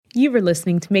You were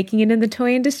listening to Making It in the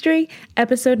Toy Industry,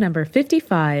 episode number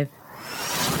 55.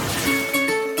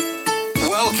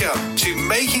 Welcome to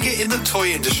Making It in the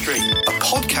Toy Industry, a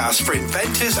podcast for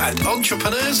inventors and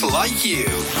entrepreneurs like you.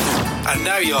 And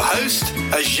now your host,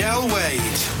 Azhelle Wade.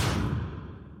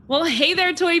 Well, hey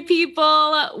there, toy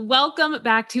people. Welcome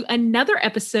back to another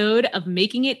episode of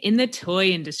Making It in the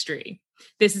Toy Industry.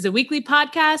 This is a weekly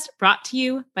podcast brought to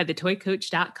you by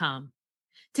thetoycoach.com.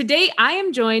 Today, I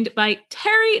am joined by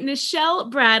Terry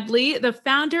Nichelle Bradley, the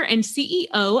founder and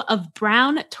CEO of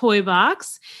Brown Toy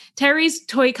Box. Terry's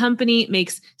toy company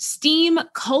makes STEAM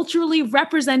culturally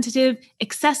representative,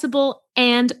 accessible,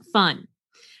 and fun.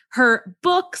 Her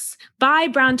books by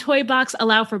Brown Toy Box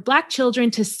allow for Black children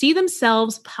to see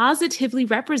themselves positively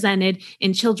represented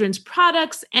in children's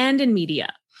products and in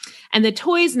media. And the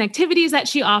toys and activities that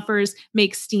she offers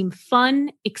make STEAM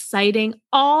fun, exciting,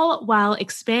 all while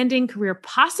expanding career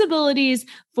possibilities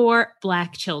for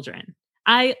Black children.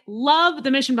 I love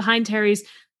the mission behind Terry's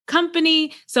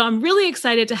company, so I'm really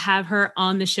excited to have her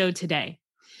on the show today.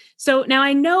 So now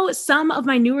I know some of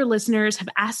my newer listeners have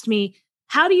asked me,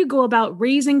 how do you go about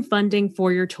raising funding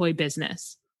for your toy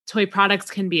business? Toy products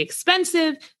can be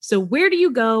expensive, so where do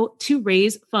you go to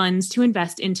raise funds to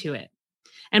invest into it?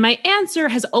 And my answer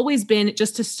has always been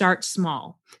just to start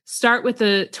small. Start with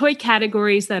the toy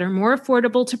categories that are more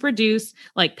affordable to produce,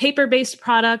 like paper-based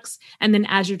products, and then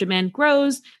as your demand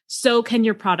grows, so can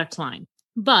your product line.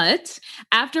 But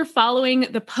after following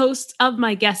the posts of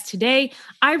my guest today,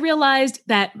 I realized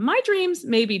that my dreams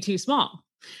may be too small.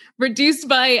 Reduced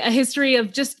by a history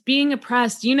of just being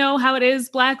oppressed. You know how it is,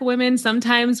 Black women.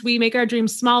 Sometimes we make our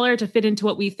dreams smaller to fit into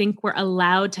what we think we're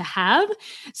allowed to have.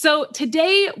 So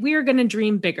today we are going to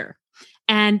dream bigger.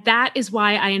 And that is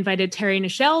why I invited Terry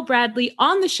Nichelle Bradley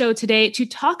on the show today to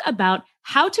talk about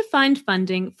how to find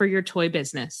funding for your toy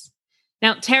business.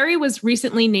 Now, Terry was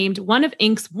recently named one of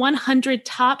Inc.'s 100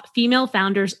 top female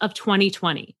founders of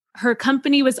 2020. Her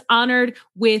company was honored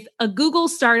with a Google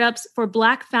Startups for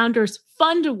Black Founders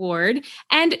Fund Award,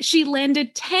 and she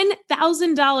landed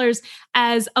 $10,000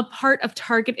 as a part of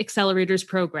Target Accelerator's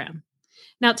program.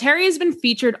 Now, Terry has been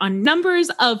featured on numbers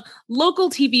of local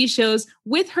TV shows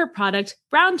with her product,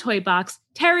 Brown Toy Box.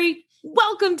 Terry,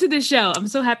 welcome to the show. I'm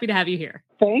so happy to have you here.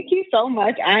 Thank you so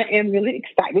much. I am really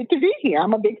excited to be here.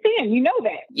 I'm a big fan. You know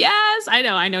that. Yes, I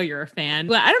know. I know you're a fan.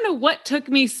 Well, I don't know what took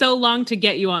me so long to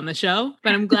get you on the show,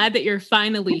 but I'm glad that you're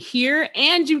finally here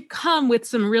and you come with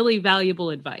some really valuable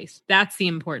advice. That's the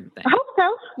important thing. I hope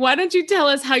so. Why don't you tell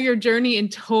us how your journey in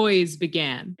toys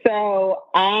began? So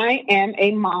I am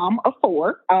a mom of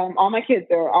 4. All my kids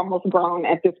are almost grown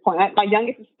at this point. My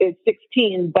youngest is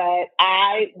 16, but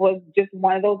I was just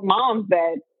one of those moms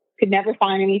that could never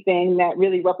find anything that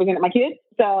really represented my kids.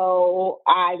 So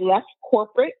I left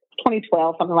corporate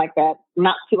 2012, something like that,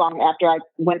 not too long after I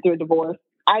went through a divorce.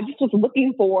 I just was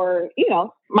looking for,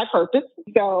 my purpose.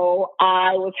 So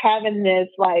I was having this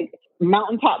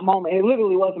mountaintop moment. It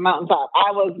literally was a mountaintop. I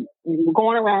was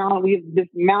going around. We have this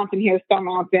mountain here, Stone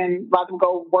Mountain, about to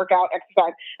go work out,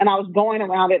 exercise. And I was going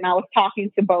around it and I was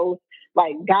talking to both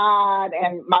God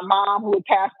and my mom who had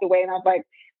passed away. And I was like,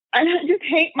 I just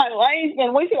hate my life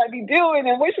and what should I be doing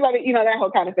and what should I be, that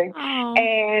whole kind of thing. Oh.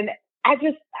 And I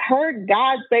just heard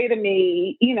God say to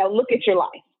me, look at your life.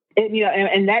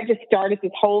 And that just started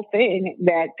this whole thing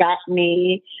that got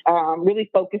me really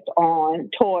focused on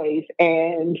toys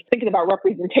and thinking about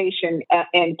representation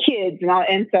and kids.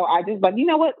 And so I just you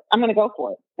know what? I'm going to go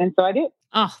for it. And so I did.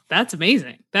 Oh, that's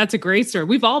amazing. That's a great story.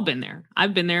 We've all been there.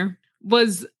 I've been there.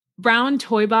 Was Brown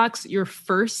Toy Box your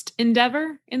first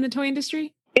endeavor in the toy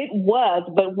industry? It was,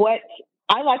 but what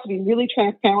I like to be really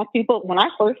transparent with people. When I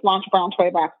first launched Brown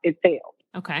Toy Box, it failed.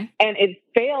 Okay. And it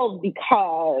failed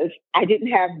because I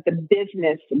didn't have the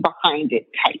business behind it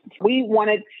tight. We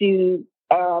wanted to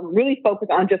really focus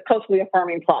on just culturally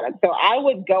affirming products. So I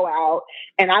would go out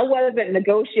and I wasn't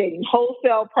negotiating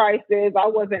wholesale prices. I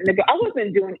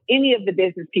wasn't doing any of the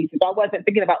business pieces. I wasn't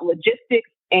thinking about logistics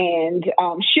and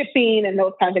shipping and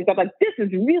those kinds of things. I was like, this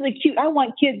is really cute. I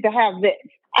want kids to have this.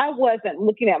 I wasn't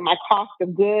looking at my cost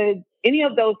of goods, any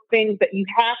of those things that you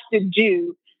have to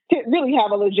do to really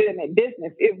have a legitimate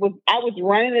business. I was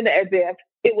running it as if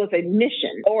it was a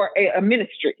mission or a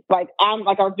ministry. I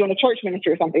was doing a church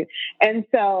ministry or something. And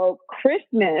so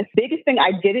Christmas, biggest thing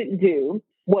I didn't do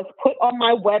was put on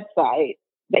my website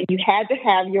that you had to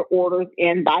have your orders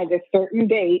in by this certain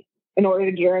date in order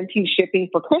to guarantee shipping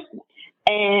for Christmas.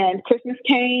 And Christmas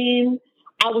came.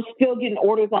 I was still getting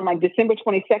orders on like December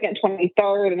 22nd,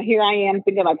 23rd. And here I am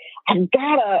thinking like, I've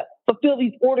got to fulfill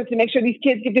these orders to make sure these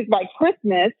kids get this by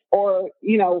Christmas. Or,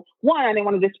 one, I didn't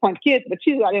want to disappoint kids, but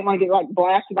two, I didn't want to get like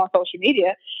blasted on social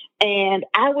media. And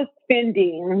I was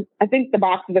spending, I think the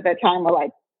boxes at that time were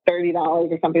like $30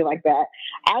 or something like that.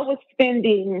 I was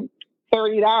spending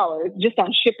 $30 just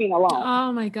on shipping alone.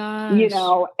 Oh my gosh.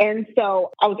 And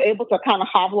so I was able to kind of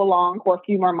hobble along for a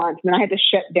few more months. And then I had to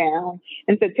shut down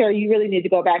and said, Terry, you really need to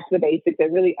go back to the basics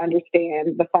and really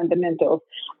understand the fundamentals.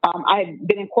 I had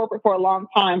been in corporate for a long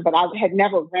time, but I had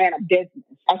never ran a business.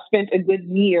 I spent a good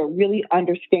year really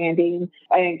understanding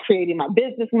and creating my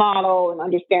business model and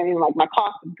understanding like my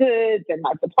cost of goods and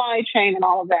my supply chain and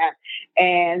all of that.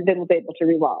 And then was able to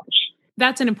relaunch.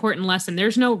 That's an important lesson.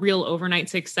 There's no real overnight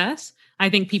success. I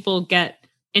think people get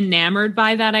enamored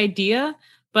by that idea,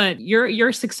 but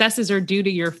your successes are due to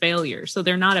your failures. So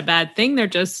they're not a bad thing. They're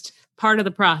just part of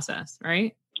the process,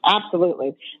 right?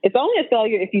 Absolutely. It's only a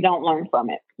failure if you don't learn from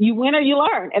it. You win or you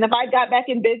learn. And if I got back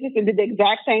in business and did the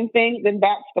exact same thing, then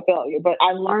that's the failure. But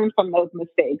I learned from those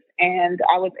mistakes and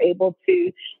I was able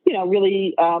to,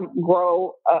 really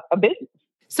grow a business.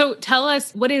 So tell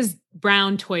us, what is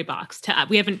Brown Toy Box?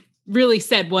 We haven't really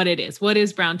said what it is. What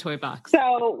is Brown Toy Box?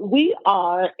 So we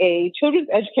are a children's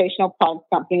educational products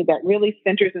company that really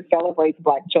centers and celebrates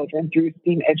Black children through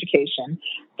STEAM education,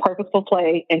 purposeful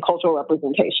play, and cultural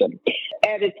representation.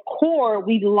 At its core,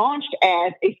 we launched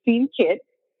as a STEAM kit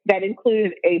that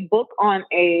included a book on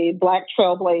a Black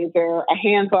trailblazer, a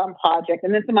hands-on project,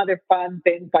 and then some other fun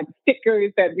things like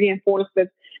stickers that reinforce the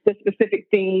specific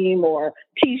theme or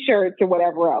T-shirts or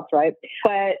whatever else, right?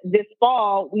 But this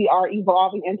fall, we are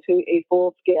evolving into a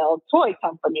full-scale toy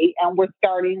company, and we're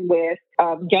starting with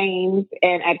games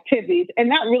and activities. And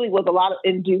that really was a lot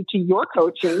of due to your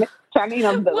coaching. So,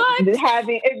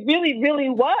 it really, really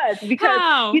was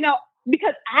because,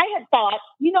 because I had thought,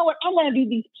 I'm going to do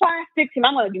these plastics and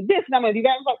I'm going to do this and I'm going to do that.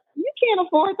 I was like, you can't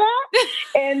afford that.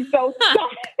 And so it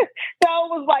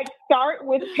was like, start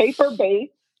with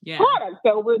paper-based products.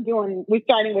 So we're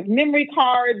starting with memory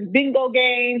cards, bingo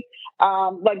games,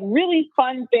 like really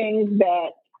fun things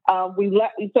that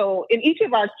so in each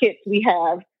of our kits, we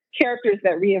have characters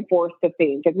that reinforce the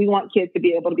theme because we want kids to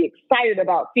be able to be excited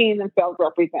about seeing themselves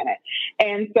represented.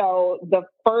 And so the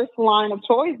first line of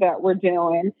toys that we're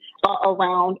doing are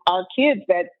around our kids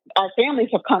that our families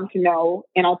have come to know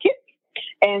in our kits.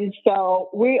 And so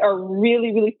we are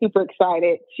really, really super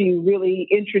excited to really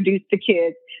introduce to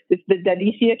kids the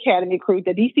Dadisi Academy crew.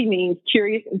 Dadisi means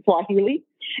curious in Swahili.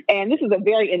 And this is a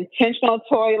very intentional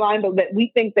toy line, but that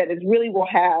we think that it really will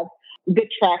have good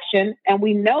traction. And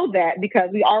we know that because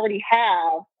we already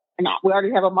have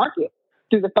a market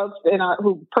through the folks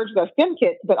who purchase our STEM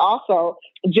kits, but also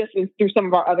just through some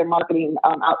of our other marketing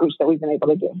outreach that we've been able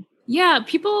to do. Yeah,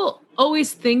 people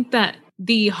always think that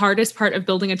the hardest part of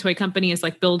building a toy company is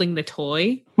like building the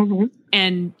toy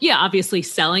and obviously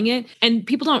selling it. And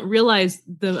people don't realize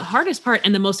the hardest part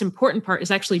and the most important part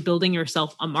is actually building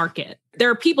yourself a market. There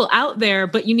are people out there,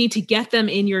 but you need to get them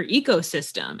in your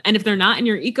ecosystem. And if they're not in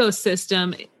your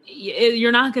ecosystem,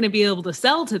 you're not going to be able to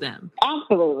sell to them.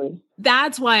 Absolutely.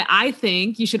 That's why I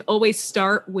think you should always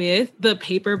start with the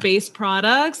paper-based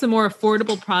products, the more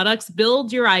affordable products,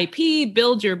 build your IP,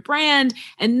 build your brand,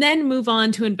 and then move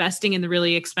on to investing in the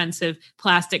really expensive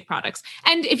plastic products.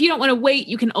 And if you don't want to wait,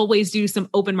 you can always do some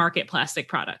open market plastic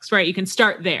products, right? You can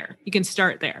start there.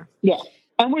 Yeah.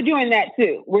 And we're doing that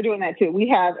too. We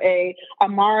have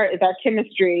Amara is our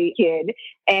chemistry kid,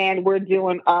 and we're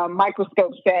doing a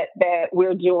microscope set that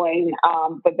we're doing,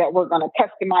 but that we're going to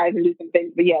customize and do some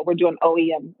things. But we're doing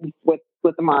OEM with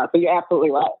Amara. So you're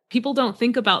absolutely right. People don't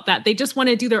think about that. They just want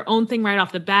to do their own thing right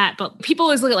off the bat. But people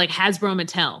always look at like Hasbro,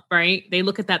 Mattel, right? They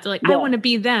look at that. They're like, I want to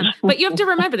be them. But you have to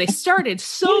remember, they started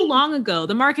so long ago.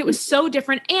 The market was so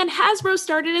different. And Hasbro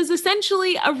started as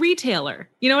essentially a retailer.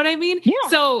 You know what I mean? Yeah.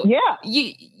 So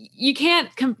you can't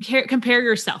compare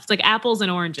yourself. It's like apples and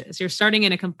oranges. You're starting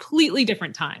in a completely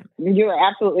different time. You're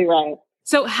absolutely right.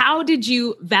 So how did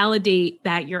you validate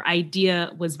that your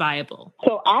idea was viable?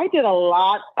 So I did a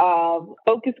lot of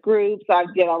focus groups. I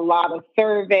did a lot of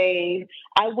surveys.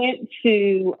 I went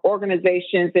to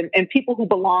organizations and people who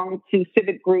belong to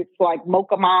civic groups like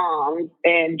Mocha Moms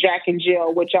and Jack and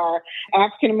Jill, which are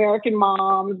African-American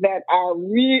moms that are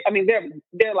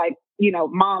they're like,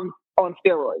 moms on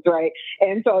steroids, right?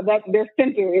 And so that their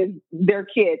center is their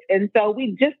kids. And so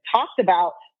we just talked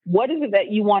about What is it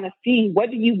that you want to see? What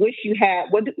do you wish you had?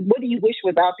 What do you wish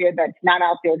was out there that's not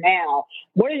out there now?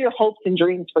 What are your hopes and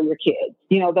dreams for your kids?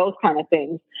 Those kind of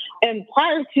things. And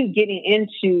prior to getting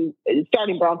into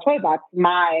starting Brown Toy Box,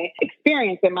 my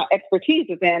experience and my expertise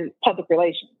is in public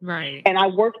relations. Right. And I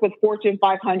worked with Fortune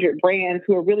 500 brands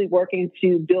who are really working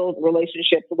to build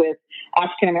relationships with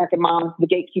African-American moms, the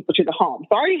gatekeeper to the home.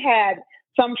 So I already had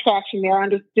some traction there,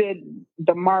 understood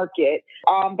the market.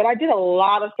 But I did a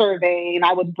lot of surveying.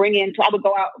 I would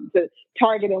go out to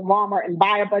Target and Walmart and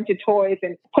buy a bunch of toys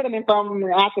and put them in front of them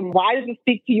and ask them, why does it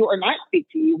speak to you or not speak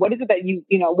to you? What is it that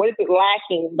what is it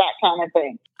lacking? That kind of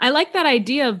thing. I like that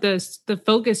idea of the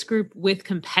focus group with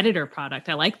competitor product.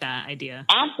 I like that idea.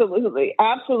 Absolutely.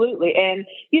 Absolutely. And,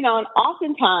 and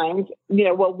oftentimes,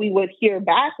 what we would hear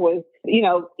back was,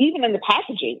 even in the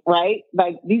packaging, right?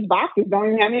 Like these boxes don't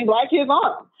even have any Black kids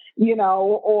on them,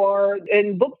 or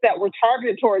in books that were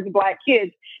targeted towards Black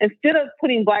kids, instead of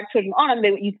putting Black children on them,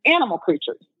 they would use animal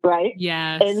creatures, right?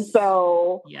 Yes. And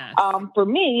so for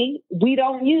me, we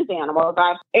don't use animals.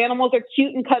 Animals are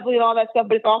cute and cuddly and all that stuff,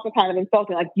 but it's also kind of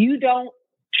insulting. Like you don't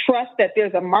trust that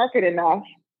there's a market enough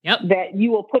that you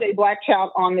will put a Black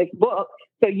child on this book,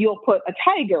 so you'll put a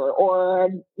tiger or,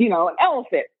 an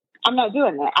elephant. I'm not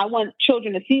doing that. I want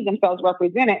children to see themselves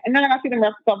represented, and then I see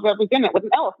themselves represented with an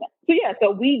elephant.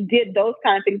 So we did those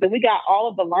kind of things, and we got all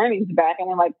of the learnings back, and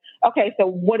we're like, okay, so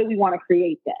what do we want to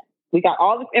create then? We got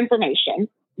all this information,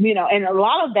 and a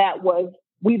lot of that was,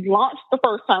 we launched the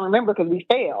first time, remember, because we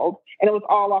failed, and it was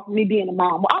all off me being a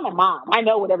mom. Well, I'm a mom. I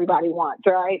know what everybody wants,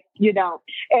 right?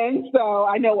 And so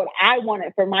I know what I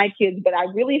wanted for my kids, but I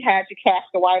really had to cast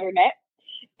a wider net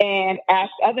and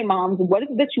ask other moms, what is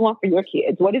it that you want for your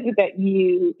kids? What is it that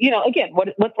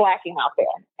what's lacking out there?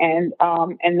 And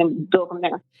then build from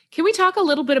there. Can we talk a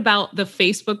little bit about the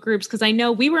Facebook groups? Because I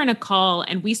know we were in a call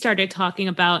and we started talking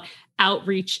about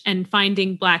outreach and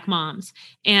finding Black moms.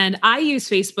 And I use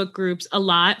Facebook groups a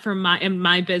lot in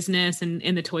my business and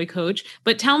in the Toy Coach.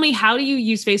 But tell me, how do you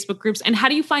use Facebook groups and how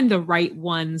do you find the right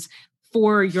ones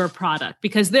for your product?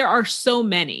 Because there are so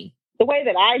many. The way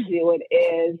that I do it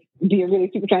is being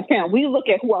really super transparent. We look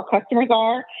at who our customers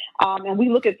are, and we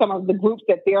look at some of the groups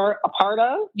that they're a part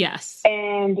of. Yes.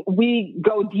 And we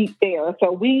go deep there.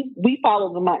 So we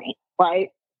follow the money, right?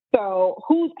 So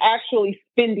who's actually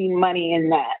spending money in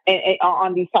that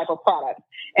on these type of products?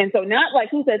 And so not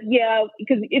like who says, yeah,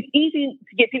 because it's easy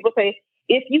to get people to say,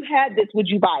 if you had this, would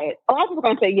you buy it? A lot of people are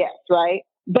going to say yes, right?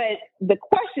 But the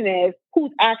question is,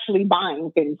 who's actually buying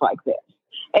things like this?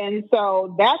 And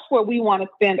so that's where we want to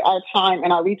spend our time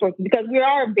and our resources, because we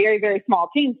are a very, very small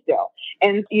team still.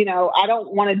 And, I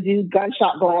don't want to do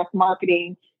gunshot blast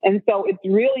marketing. And so it's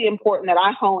really important that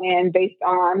I hone in based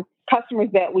on customers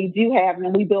that we do have, and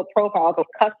then we build profiles of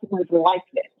customers like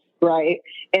this, right?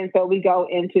 And so we go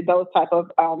into those type of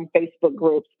Facebook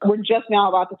groups. We're just now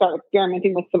about to start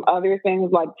experimenting with some other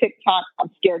things like TikTok. I'm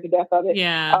scared to death of it.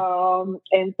 Yeah.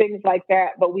 And things like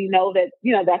that. But we know that,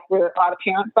 that's where a lot of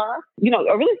parents are. It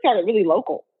really started really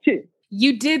local too.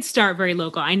 You did start very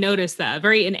local. I noticed that.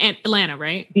 Very in Atlanta,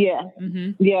 right? Yeah.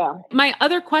 Mm-hmm. Yeah. My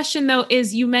other question, though,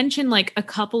 is you mentioned like a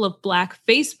couple of Black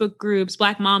Facebook groups,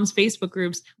 Black moms Facebook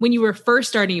groups. When you were first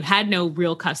starting, you had no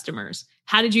real customers.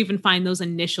 How did you even find those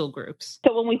initial groups?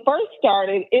 So when we first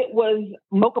started, it was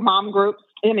Mocha Mom groups.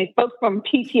 Folks from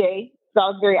PTA. So I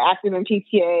was very active in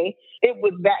PTA. It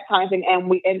was that kind of thing,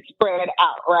 and spread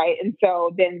out, right? And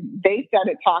so then they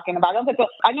started talking about it. I was like,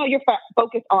 I know you're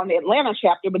focused on the Atlanta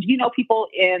chapter, but do you know people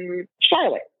in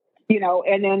Charlotte?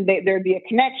 And then there'd be a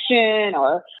connection,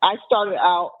 or I started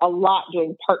out a lot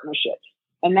doing partnerships.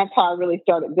 And that's how I really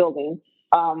started building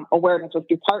awareness was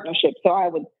through partnerships. So I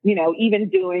would, even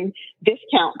doing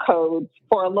discount codes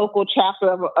for a local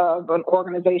chapter of an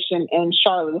organization in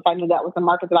Charlotte, if I knew that was a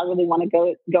market that I really want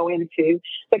to go into.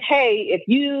 Like, hey, if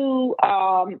you,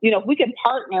 if we can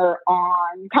partner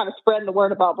on kind of spreading the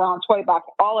word about Brown Toy Box,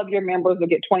 all of your members will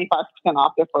get 25%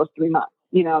 off their first 3 months,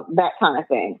 that kind of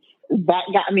thing. That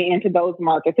got me into those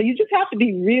markets. So you just have to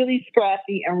be really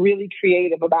scrappy and really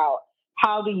creative about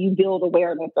how do you build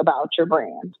awareness about your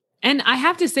brand. And I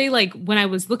have to say, like, when I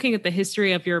was looking at the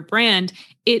history of your brand,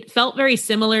 it felt very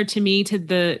similar to me to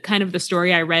the kind of the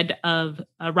story I read of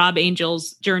Rob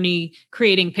Angel's journey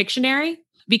creating Pictionary,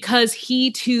 because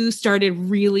he too started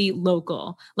really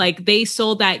local. Like they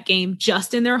sold that game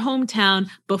just in their hometown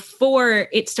before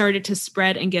it started to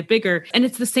spread and get bigger. And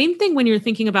it's the same thing when you're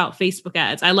thinking about Facebook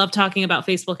ads. I love talking about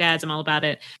Facebook ads. I'm all about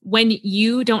it. When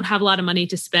you don't have a lot of money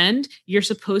to spend, you're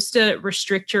supposed to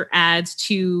restrict your ads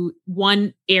to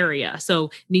one area.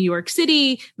 So New York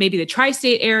City, maybe the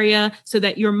tri-state area, so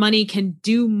that your money can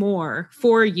do more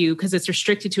for you because it's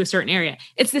restricted to a certain area.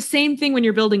 It's the same thing when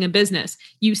you're building a business.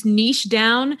 You niche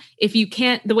down. If you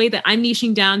can't, the way that I'm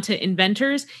niching down to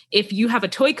inventors, if you have a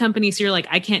toy company, so you're like,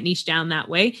 I can't niche down that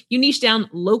way. You niche down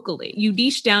locally. You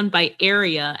niche down by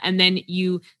area, and then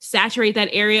you saturate that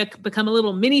area, become a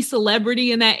little mini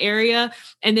celebrity in that area.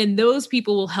 And then those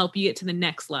people will help you get to the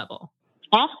next level.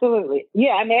 Absolutely.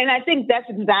 Yeah. I mean, and I think that's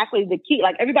exactly the key.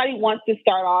 Like everybody wants to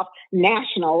start off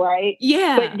national, right?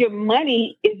 Yeah. But your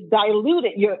money is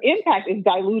diluted. Your impact is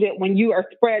diluted when you are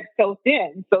spread so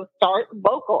thin. So start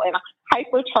local and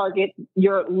hyper target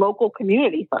your local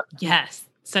community first. Yes.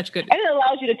 Such good. And it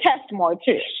allows you to test more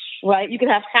too, right? You can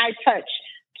have high touch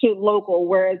to local,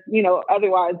 whereas,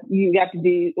 otherwise you have to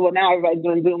do, well, now everybody's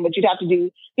doing Zoom, but you'd have to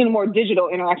do, more digital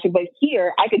interaction. But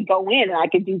here I could go in and I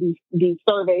could do these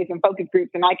surveys and focus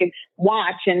groups, and I could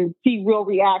watch and see real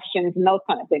reactions and those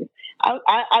kind of things.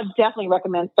 I definitely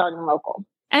recommend starting local.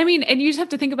 I mean, and you just have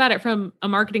to think about it from a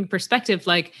marketing perspective.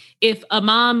 Like if a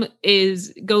mom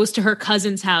goes to her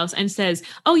cousin's house and says,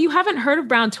 "Oh, you haven't heard of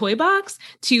Brown Toy Box?"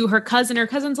 to her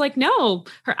cousin's like, "No,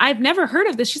 I've never heard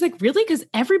of this." She's like, "Really? Because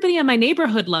everybody in my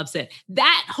neighborhood loves it."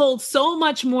 That holds so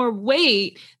much more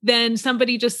weight than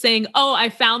somebody just saying, "Oh, I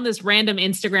found this random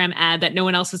Instagram ad that no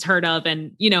one else has heard of."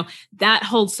 And, that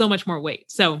holds so much more weight.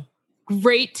 So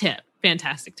great tip.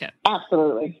 Fantastic tip.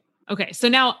 Absolutely. Okay, so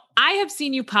now I have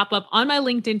seen you pop up on my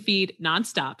LinkedIn feed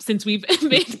nonstop since we've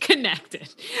been connected.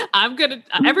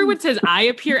 Everyone says I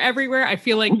appear everywhere. I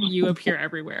feel like you appear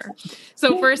everywhere.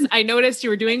 So first, I noticed you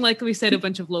were doing, like we said, a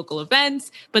bunch of local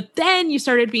events, but then you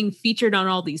started being featured on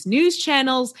all these news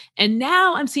channels. And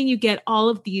now I'm seeing you get all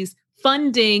of these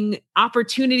funding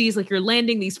opportunities, like you're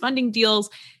landing these funding deals.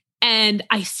 And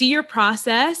I see your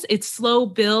process. It's slow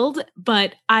build,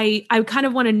 but I kind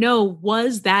of want to know,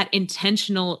 was that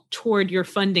intentional toward your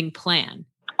funding plan?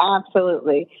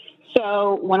 Absolutely.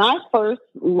 So when I first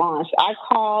launched, I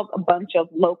called a bunch of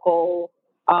local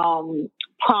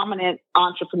prominent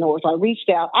entrepreneurs. I reached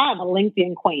out. I'm a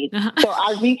LinkedIn queen. So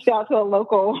I reached out to a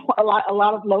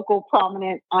lot of local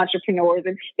prominent entrepreneurs,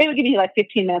 and they would give me like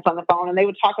 15 minutes on the phone, and they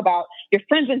would talk about your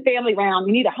friends and family round.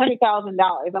 You need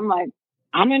 $100,000. I'm like,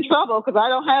 I'm in trouble because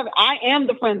I am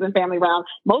the friends and family round.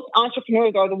 Most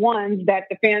entrepreneurs are the ones that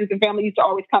the friends and family used to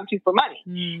always come to for money.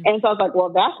 And so I was like, well,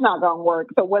 that's not going to work.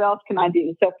 So what else can I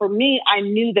do? So for me, I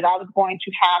knew that I was going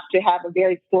to have a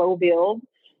very slow build.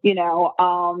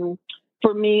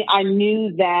 For me, I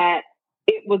knew that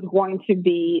it was going to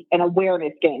be an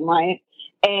awareness game, right?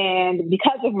 And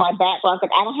because of my background,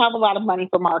 like I don't have a lot of money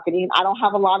for marketing. I don't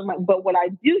have a lot of money, but what I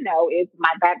do know is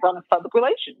my background is public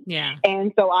relations. Yeah.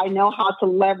 And so I know how to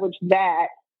leverage that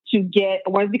to get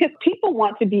awareness, because people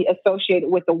want to be associated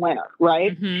with the winner,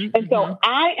 right? And so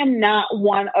I am not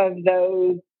one of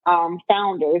those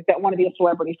founders that want to be a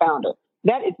celebrity founder.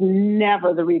 That is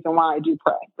never the reason why I do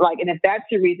pray. Like, and if that's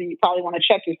your reason, you probably want to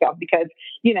check yourself, because,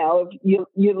 if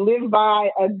you live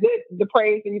by the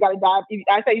praise, and you got to die.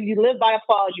 I say if you live by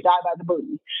applause, you die by the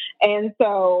booty. And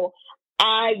so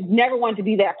I never wanted to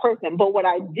be that person. But what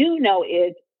I do know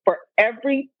is for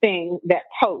everything that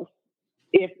posts,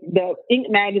 if the Inc.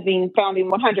 magazine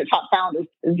founding 100 top founders,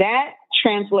 that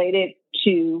translated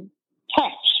to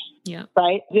cash. Yeah.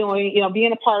 Right.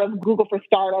 Being a part of Google for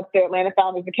Startups, the Atlanta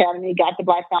Founders Academy, got the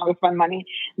Black Founders Fund money.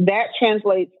 That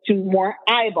translates to more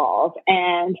eyeballs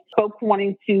and folks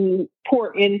wanting to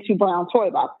pour into Brown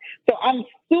Toy Box. So I'm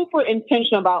super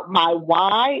intentional about my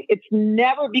why. It's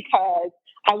never because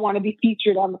I want to be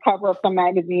featured on the cover of some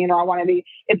magazine, or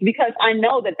it's because I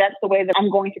know that that's the way that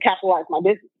I'm going to capitalize my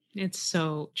business. It's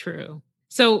so true.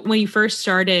 So when you first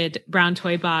started Brown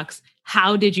Toy Box,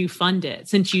 how did you fund it?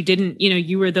 Since you didn't,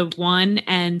 you were the one,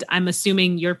 and I'm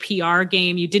assuming your PR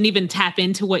game, you didn't even tap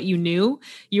into what you knew.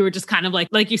 You were just kind of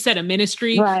like you said, a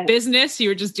ministry business. You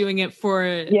were just doing it for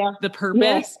the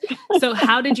purpose. Yeah. So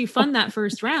how did you fund that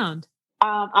first round?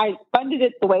 I funded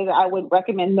it the way that I would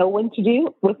recommend no one to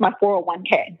do, with my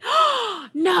 401k.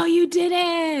 No, you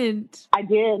didn't. I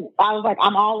did. I was like,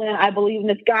 I'm all in. I believe in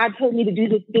this. God told me to do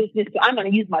this business, so I'm going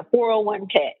to use my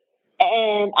 401k.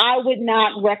 And I would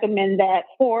not recommend that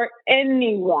for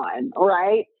anyone,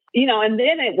 right? And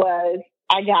then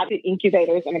I got the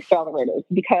incubators and accelerators,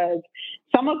 because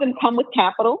some of them come with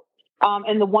capital.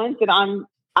 And the ones that I'm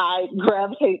I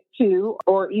gravitate to,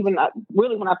 or even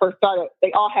really when I first started,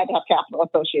 they all had to have capital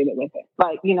associated with it.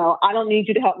 Like, I don't need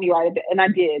you to help me write it. And I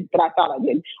did, but I thought I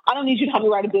did. I don't need you to help me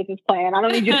write a business plan. I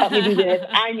don't need you to help me do this.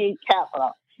 I need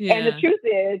capital. Yeah. And the truth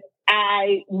is,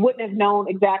 I wouldn't have known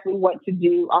exactly what to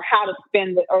do or how to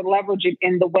spend it or leverage it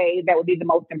in the way that would be the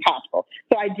most impactful.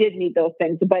 So I did need those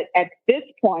things. But at this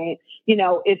point,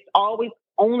 it's always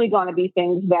only going to be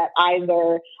things that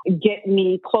either get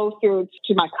me closer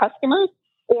to my customers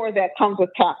or that comes with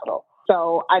capital.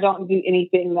 So I don't do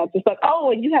anything that's just like,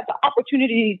 oh, and you have the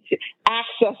opportunity to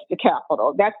access the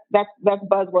capital. That's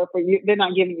buzzword for you. They're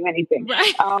not giving you anything.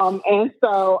 Right. And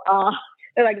so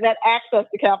like that access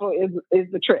to capital is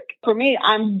the trick. For me,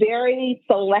 I'm very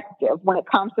selective when it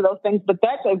comes to those things, but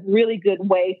that's a really good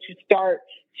way to start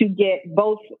to get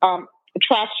both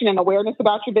traction and awareness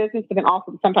about your business, but then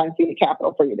also sometimes you get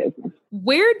capital for your business.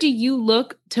 Where do you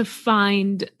look to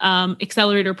find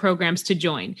accelerator programs to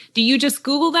join? Do you just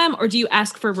Google them, or do you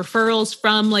ask for referrals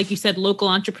from, like you said, local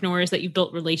entrepreneurs that you've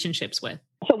built relationships with?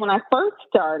 So when I first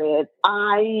started,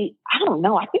 I don't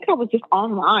know, I think I was just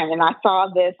online and I saw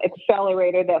this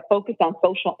accelerator that focused on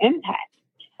social impact.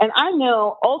 And I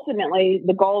know ultimately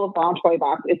the goal of Bomb Toy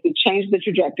Box is to change the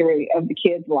trajectory of the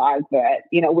kids' lives that,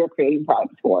 we're creating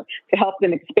products for, to help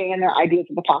them expand their ideas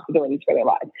of the possibilities for their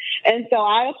lives. And so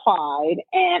I applied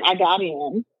and I got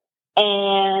in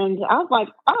and I was like,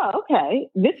 oh, okay.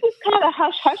 This was kind of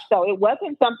hush hush though. It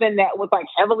wasn't something that was like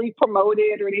heavily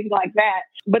promoted or anything like that.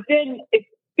 But then it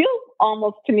feels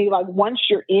almost to me like once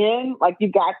you're in, like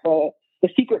you got the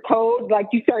secret code, like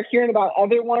you start hearing about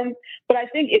other ones. But I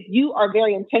think if you are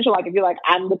very intentional, like if you're like,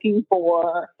 I'm looking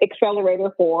for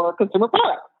accelerator for consumer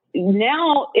products,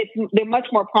 now they're much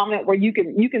more prominent where you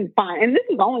can find, and this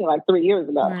is only like 3 years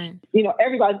ago, right.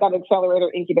 Everybody's got an accelerator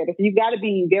incubator. So you've got to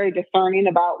be very discerning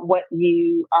about what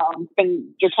you spend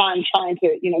your time trying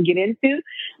to, get into.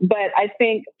 But I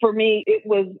think for me, it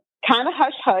was kind of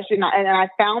hush hush, and I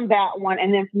found that one,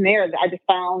 and then from there I just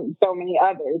found so many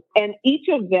others, and each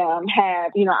of them had,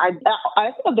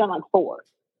 I think I've done like 4,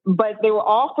 but they were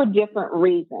all for different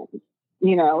reasons.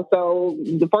 So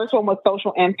the first one was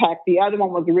social impact. The other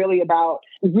one was really about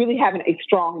really having a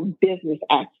strong business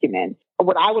acumen.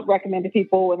 What I would recommend to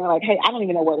people when they're like, hey, I don't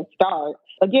even know where to start.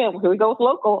 Again, here we go with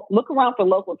local. Look around for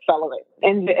local accelerators.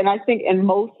 And I think in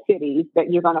most cities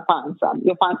that you're going to find some.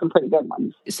 You'll find some pretty good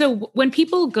ones. So when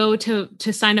people go to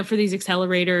sign up for these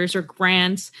accelerators or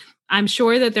grants, I'm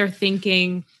sure that they're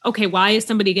thinking, okay, why is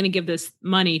somebody going to give this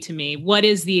money to me? What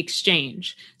is the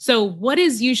exchange? So what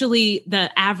is usually the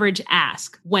average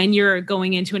ask when you're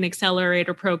going into an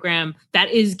accelerator program that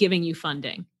is giving you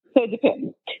funding? So it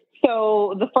depends.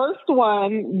 So the first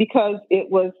one, because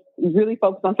it was really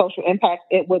focused on social impact,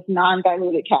 it was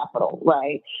non-diluted capital,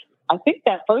 right? I think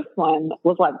that first one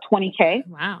was like $20K.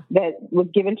 Wow. That was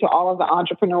given to all of the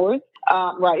entrepreneurs.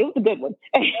 Right. It was a good one.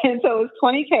 And so it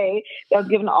was $20K that was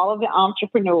given to all of the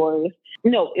entrepreneurs.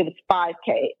 No, it was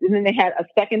 $5K. And then they had a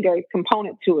secondary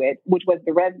component to it, which was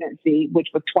the residency, which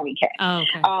was $20K. Oh,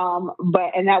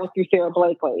 okay. And that was through Sarah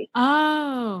Blakely.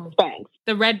 Oh. Thanks.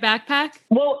 The red backpack?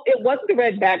 Well, it wasn't the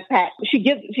red backpack. She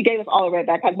gave us all a red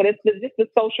backpack, but it's just the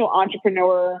social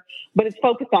entrepreneur, but it's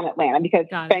focused on Atlanta because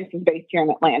Spanx is based here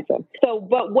in Atlanta. So,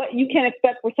 but what you can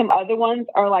expect for some other ones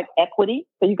are like equity.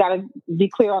 So you got to be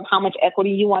clear on how much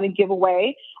equity you want to give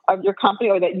away of your company,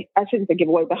 or that I shouldn't say give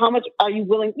away, but how much are you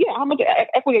willing? Yeah, how much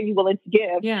equity are you willing to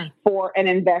give for an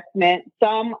investment?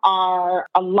 Some are,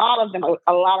 a lot of them are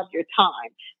a lot of your time.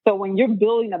 So when you're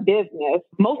building a business,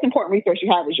 most important resource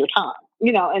you have is your time.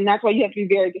 And that's why you have to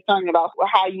be very discerning about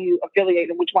how you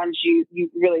affiliate and which ones you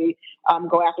really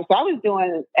go after. So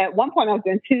at one point I was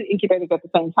doing 2 incubators at the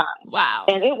same time. Wow.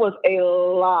 And it was a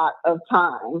lot of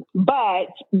time, but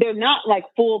they're not like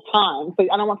full time.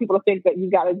 So I don't want people to think that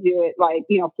you got to do it like,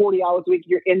 40 hours a week,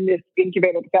 you're in this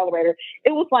incubator accelerator.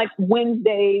 It was like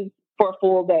Wednesdays for a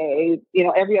full day,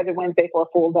 every other Wednesday for a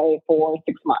full day for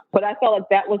 6 months. But I felt like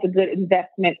that was a good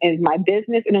investment in my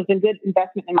business, and it was a good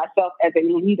investment in myself as a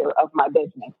leader of my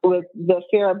business. With the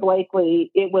Sarah Blakely,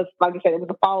 it was, like I said, it was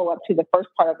a follow-up to the first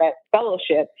part of that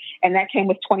fellowship, and that came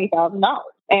with $20,000.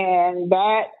 And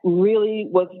that really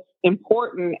was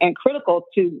important and critical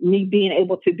to me being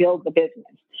able to build the business.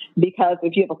 Because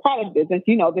if you have a product business,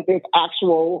 you know that there's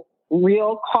actual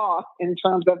real cost in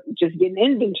terms of just getting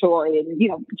inventory and,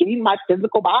 getting my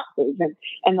physical boxes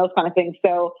and those kind of things.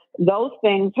 So those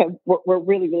things were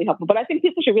really, really helpful. But I think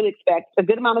people should really expect a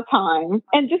good amount of time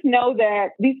and just know that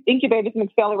these incubators and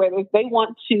accelerators, they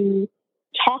want to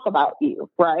talk about you,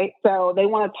 right? So they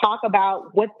want to talk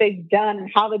about what they've done and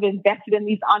how they've invested in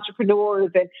these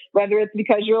entrepreneurs, and whether it's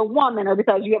because you're a woman or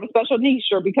because you have a special niche,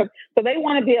 or because, so they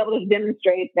want to be able to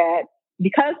demonstrate that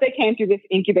because they came through this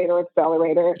incubator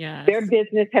accelerator, their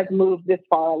business has moved this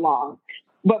far along.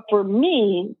 But for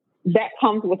me, that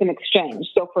comes with an exchange.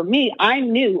 So for me, I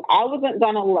knew I wasn't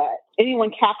going to let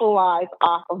anyone capitalize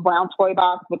off of Brown Toy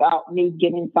Box without me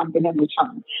getting something in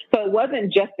return. So it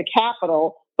wasn't just the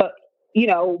capital, but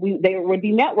there would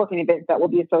be networking events that will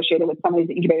be associated with some of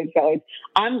these incubator accelerators.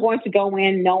 I'm going to go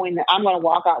in knowing that I'm going to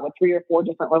walk out with 3 or 4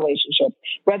 different relationships,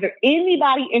 whether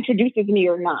anybody introduces me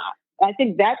or not. I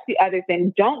think that's the other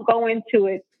thing. Don't go into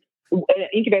it, an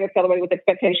incubator accelerator, with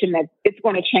expectation that it's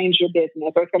going to change your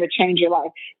business or it's going to change your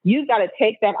life. You've got to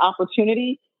take that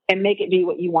opportunity and make it be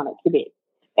what you want it to be.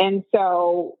 And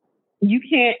so you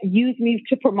can't use me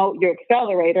to promote your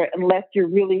accelerator unless you're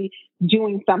really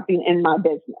doing something in my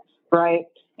business, right?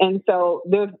 And so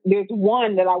there's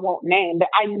one that I won't name that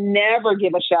I never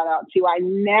give a shout out to. I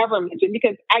never mention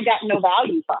because I got no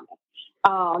value from it.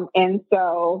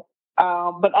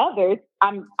 But others,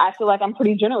 I feel like I'm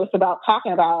pretty generous about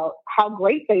talking about how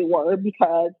great they were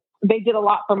because they did a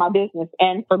lot for my business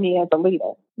and for me as a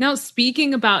leader. Now,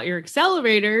 speaking about your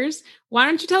accelerators, why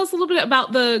don't you tell us a little bit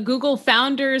about the Google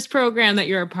Founders program that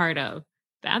you're a part of?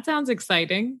 That sounds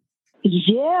exciting.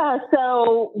 Yeah.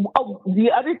 So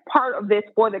the other part of this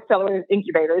for the accelerators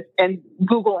incubators, and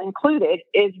Google included,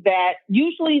 is that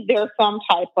usually there's some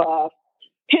type of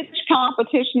pitch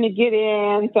competition to get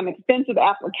in, some extensive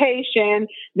application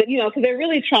that, because they're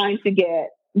really trying to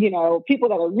get, people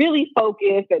that are really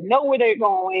focused, that know where they're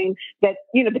going, that,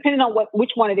 depending on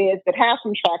which one it is, that have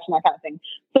some traction, that kind of thing.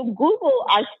 So Google,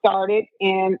 I started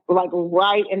in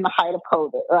right in the height of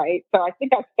COVID, right? So I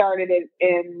think I started it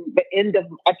at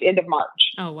the end of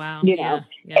March. Oh, wow. Yeah.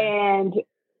 And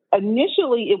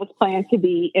initially it was planned to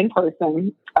be in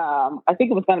person. I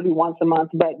think it was going to be once a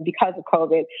month, but because of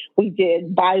COVID, we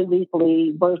did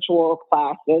bi-weekly virtual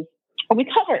classes. And we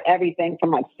covered everything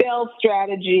from sales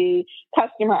strategy,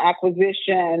 customer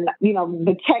acquisition,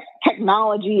 the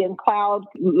technology and cloud,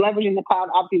 leveraging the cloud.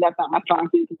 Obviously, that's not my strong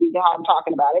suit, because you know how I'm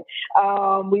talking about it.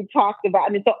 We talked about,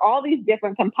 so all these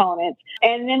different components.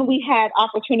 And then we had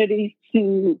opportunities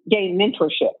to gain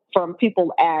mentorship from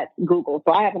people at Google.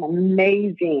 So I have an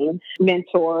amazing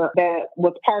mentor that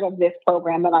was part of this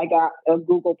program that I got, a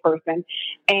Google person.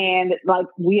 And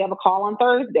we have a call on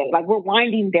Thursday. We're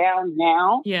winding down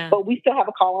now, but we still have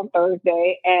a call on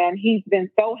Thursday. And he's been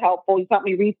so helpful. He's helped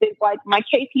me rethink my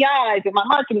KPIs and my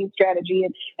marketing strategy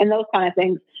and those kind of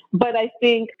things. But I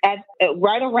think at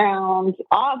right around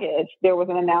August, there was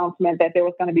an announcement that there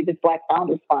was going to be this Black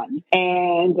Founders Fund,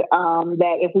 and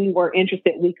that if we were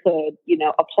interested, we could,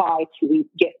 apply to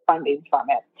get funding from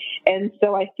it. And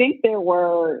so I think there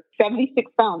were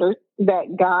 76 founders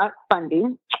that got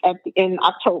funding in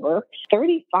October.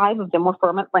 35 of them were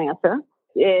from Atlanta.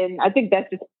 And I think that's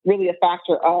just really a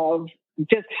factor of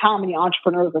just how many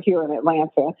entrepreneurs are here in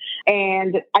Atlanta.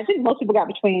 And I think most people got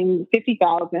between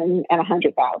 50,000 and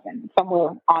 100,000,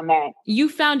 somewhere on that. You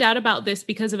found out about this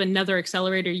because of another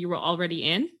accelerator you were already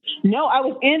in? No, I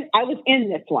was in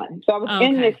this one. So I was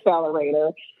in the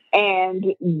accelerator, and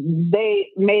they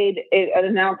made an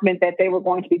announcement that they were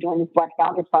going to be doing this Black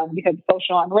Founders Fund because of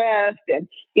social unrest, and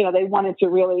they wanted to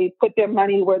really put their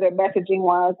money where their messaging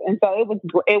was, and so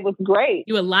it was great.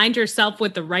 You aligned yourself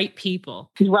with the right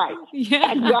people, right?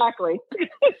 Yeah, exactly.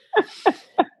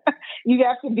 You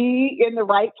have to be in the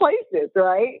right places,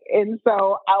 right? And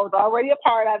so I was already a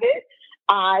part of it.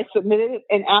 I submitted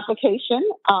an application.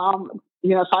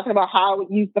 Talking about how I would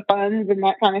use the funds and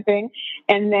that kind of thing.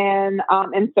 And then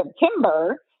in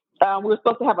September, we were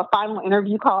supposed to have a final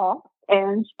interview call.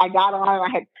 And I got on, I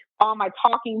had all my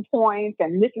talking points,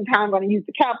 and this is how I'm going to use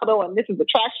the capital, and this is the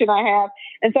traction I have.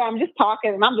 And so I'm just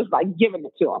talking, and I'm just giving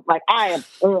it to them. I am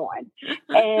on.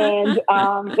 And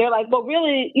they're like, well,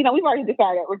 really, we've already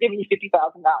decided we're giving you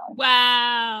 $50,000.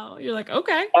 Wow. You're like,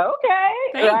 okay. Okay.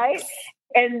 Thanks. Right.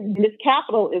 And this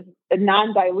capital is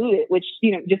non-diluted, which,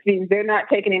 just means they're not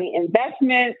taking any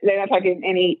investment. They're not taking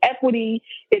any equity.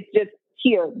 It's just,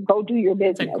 here, go do your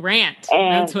business. It's a grant.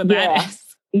 And that's what that is.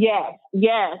 Yes.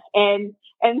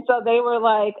 And so they were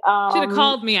like, should have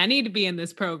called me. I need to be in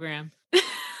this program.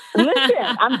 Listen,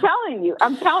 I'm telling you,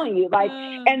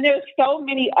 and there's so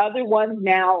many other ones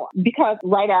now, because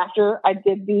right after I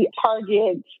did the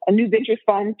Target a New Ventures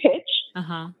Fund pitch.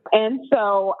 And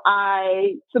so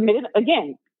I submitted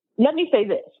again. Let me say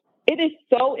this. It is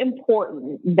so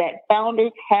important that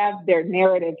founders have their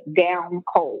narrative down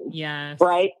cold. Yes.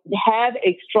 Right? Have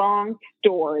a strong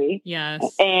story. Yes.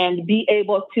 And be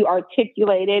able to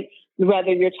articulate it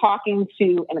whether you're talking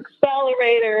to an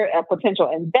accelerator, a potential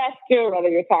investor, whether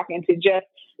you're talking to just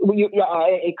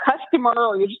a customer,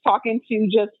 or you're just talking to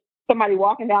just somebody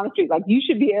walking down the street. Like, you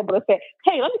should be able to say,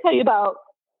 hey, let me tell you about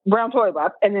Brown Toy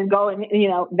Box, and then go and,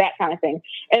 that kind of thing.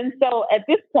 And so at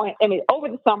this point, I mean, over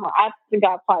the summer, I think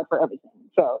I applied for everything.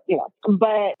 So,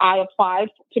 but I applied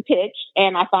to pitch,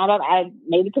 and I found out I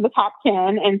made it to the top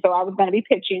 10. And so I was going to be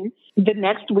pitching the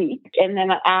next week. And then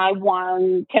I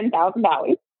won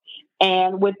 $10,000.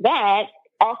 And with that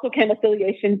also came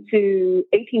affiliation to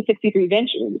 1863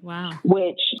 Ventures, wow,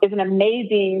 which is an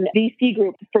amazing VC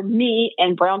group. For me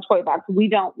and Brown Toy Box, we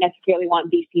don't necessarily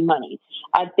want VC money.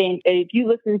 I think if you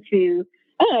listen to,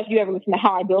 I don't know if you ever listen to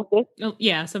How I Built This. Oh,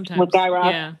 yeah, sometimes. With Guy Raz.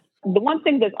 Yeah. The one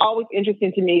thing that's always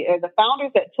interesting to me are the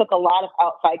founders that took a lot of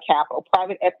outside capital,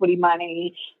 private equity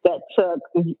money, that took,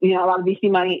 a lot of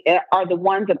VC money, are the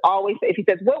ones that always say, if he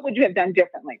says, what would you have done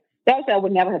differently? That's I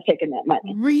would never have taken that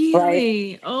money.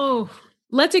 Really? Right? Oh,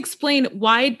 let's explain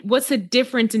what's the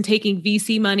difference in taking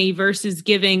VC money versus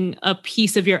giving a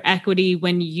piece of your equity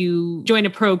when you join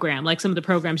a program, like some of the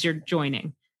programs you're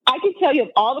joining? I can tell you of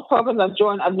all the programs I've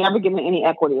joined, I've never given any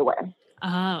equity away.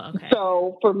 Oh, okay.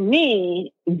 So for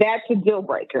me, that's a deal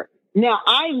breaker. Now,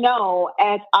 I know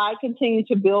as I continue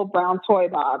to build Brown Toy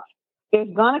Box, there's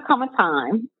going to come a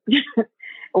time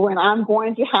when I'm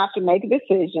going to have to make a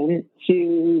decision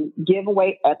to give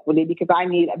away equity because I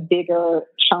need a bigger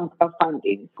chunk of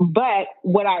funding. But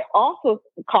what I also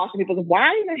caution people is, why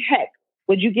in the heck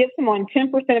would you give someone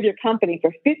 10% of your company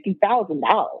for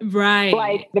 $50,000? Right.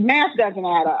 Like, the math doesn't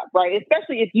add up, right?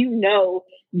 Especially if you know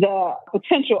the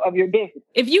potential of your business.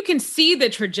 If you can see the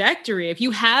trajectory, if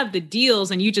you have the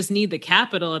deals and you just need the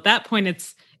capital, at that point,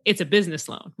 it's a business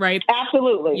loan, right?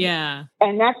 Absolutely. Yeah.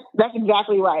 And that's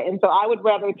exactly right. And so I would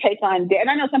rather take on debt. And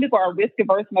I know some people are risk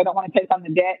averse and they don't want to take on the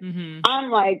debt. Mm-hmm. I'm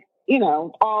like,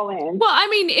 all in. Well, I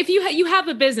mean, if you have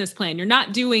a business plan, you're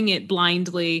not doing it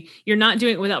blindly. You're not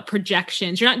doing it without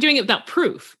projections. You're not doing it without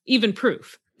proof, even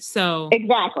proof. So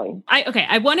exactly.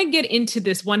 I want to get into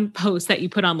this one post that you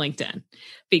put on LinkedIn,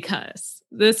 because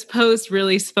this post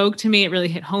really spoke to me. It really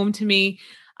hit home to me.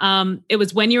 It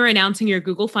was when you were announcing your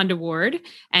Google Fund Award,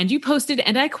 and you posted,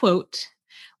 and I quote,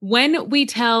 "When we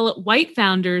tell white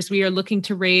founders we are looking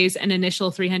to raise an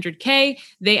initial $300K,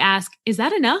 they ask, is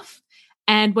that enough?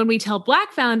 And when we tell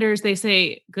Black founders, they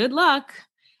say, good luck.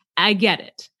 I get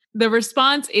it." The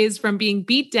response is from being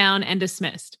beat down and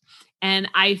dismissed. And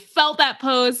I felt that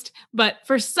post, but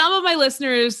for some of my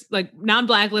listeners, like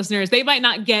non-Black listeners, they might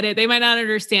not get it. They might not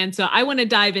understand. So I want to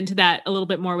dive into that a little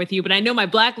bit more with you. But I know my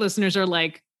Black listeners are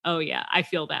like, oh yeah, I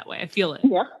feel that way. I feel it.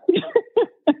 Yeah.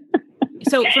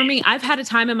 So for me, I've had a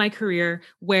time in my career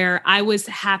where I was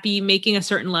happy making a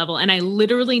certain level, and I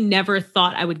literally never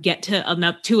thought I would get to a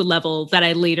level that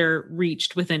I later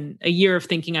reached within a year of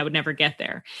thinking I would never get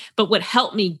there. But what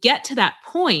helped me get to that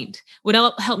point, what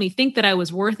helped me think that I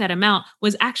was worth that amount,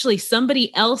 was actually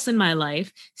somebody else in my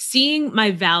life seeing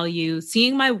my value,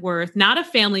 seeing my worth, not a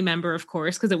family member, of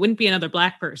course, because it wouldn't be another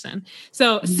Black person.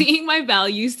 So seeing my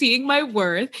value, seeing my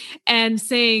worth, and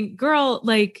saying, girl,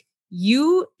 like,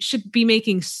 you should be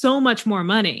making so much more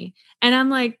money. And I'm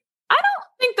like, I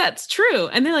don't think that's true.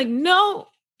 And they're like, no,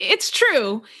 it's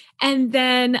true. And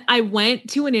then I went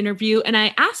to an interview and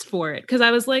I asked for it because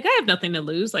I was like, I have nothing to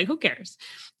lose. Like, who cares?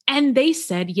 And they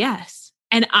said yes.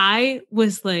 And I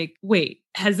was like, wait,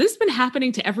 has this been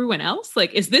happening to everyone else?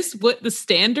 Like, is this what the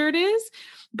standard is?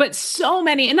 But so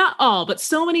many, and not all, but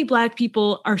so many Black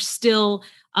people are still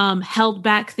held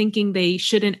back thinking they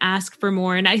shouldn't ask for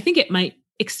more. And I think it might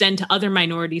extend to other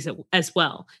minorities as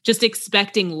well, just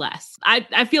expecting less.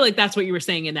 I feel like that's what you were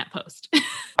saying in that post.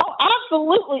 Oh,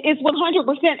 absolutely. It's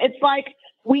 100%. It's like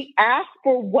we ask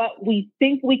for what we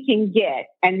think we can get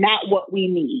and not what we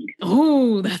need.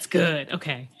 Oh, that's good.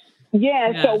 Okay.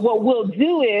 Yeah. So what we'll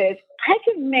do is I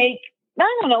can make,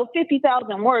 I don't know,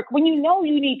 50,000 work when you know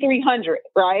you need 300,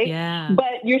 right? Yeah.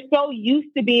 But you're so used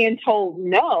to being told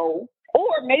no, or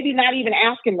maybe not even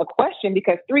asking the question,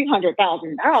 because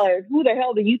 $300,000, who the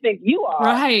hell do you think you are?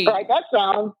 Right. Right. That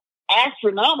sounds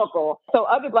astronomical. So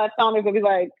other Black founders will be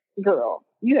like, girl,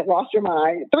 you have lost your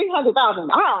mind.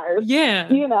 $300,000. Yeah.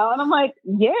 And I'm like,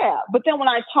 yeah. But then when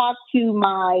I talk to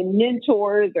my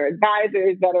mentors or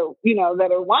advisors that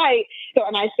are white,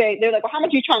 and I say, they're like, well, how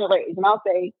much are you trying to raise? And I'll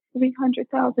say,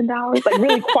 $300,000, like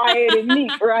really quiet and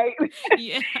neat, right?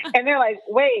 Yeah. And they're like,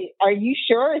 wait, are you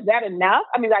sure? Is that enough?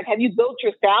 I mean, like, have you built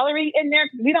your salary in there?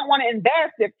 Because we don't want to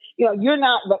invest if, you're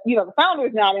not, the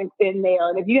founder's not in there.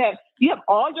 And if you have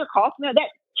all your costs in there, that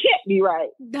can't be right.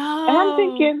 No. And I'm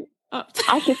thinking,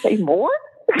 I should say more?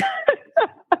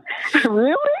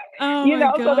 Really? Oh you my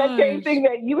know, so that same gosh. thing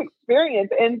that you experience.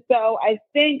 And so I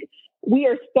think we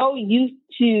are so used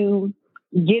to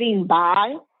getting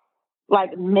by,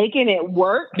 like making it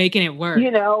work, Making it work.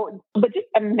 you know, but just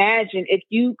imagine if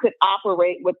you could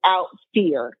operate without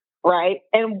fear, right?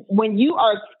 And when you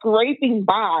are scraping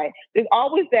by, there's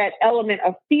always that element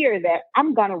of fear that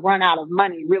I'm going to run out of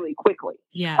money really quickly.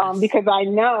 Yes. Because I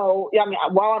know, I mean,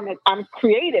 while I'm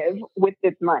creative with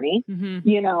this money,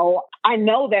 you know, I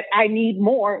know that I need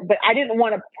more, but I didn't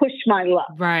want to push my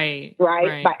luck. Right.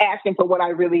 By asking for what I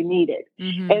really needed.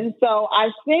 And so I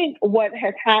think what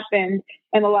has happened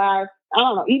in the last, I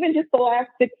don't know, even just the last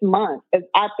 6 months is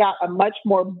I've got a much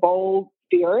more bold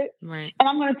spirit. Right. And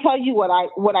I'm going to tell you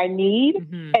what I need.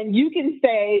 And you can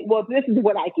say, well, this is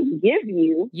what I can give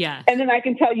you. Yes. And then I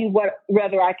can tell you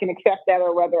whether I can accept that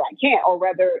or whether I can't, or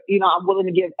whether, you know, I'm willing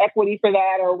to give equity for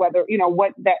that, or whether, you know,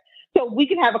 what that. So we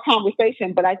can have a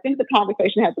conversation, but I think the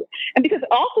conversation has to, and because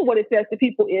also what it says to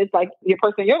people is like your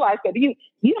person in your life said to you,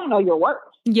 you don't know your worth.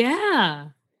 Yeah.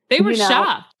 They were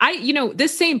shocked.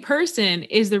 This same person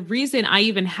is the reason I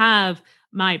even have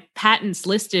my patents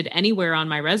listed anywhere on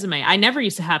my resume. I never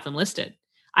used to have them listed.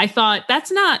 I thought,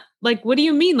 that's not like, what do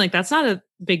you mean? Like, that's not a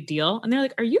big deal. And they're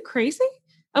like, are you crazy?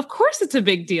 Of course it's a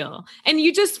big deal. And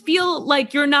you just feel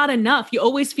like you're not enough. You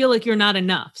always feel like you're not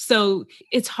enough. So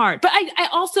it's hard. But I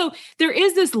also, there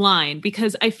is this line,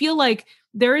 because I feel like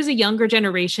there is a younger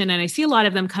generation, and I see a lot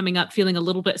of them coming up feeling a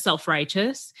little bit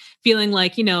self-righteous, feeling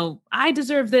like, you know, I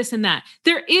deserve this and that.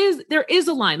 There is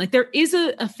a line, like there is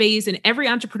a phase in every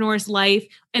entrepreneur's life.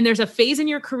 And there's a phase in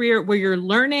your career where you're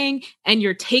learning and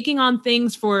you're taking on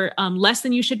things for less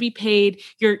than you should be paid.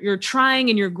 You're trying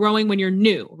and you're growing when you're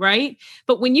new, right?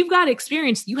 But when you've got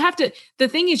experience, the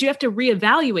thing is you have to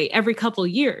reevaluate every couple of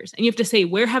years, and you have to say,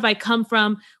 where have I come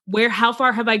from? How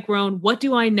far have I grown? What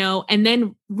do I know? And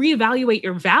then reevaluate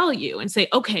your value and say,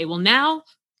 okay, well now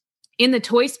in the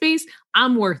toy space,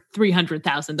 I'm worth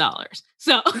 $300,000.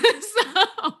 So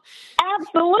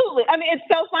absolutely. I mean, it's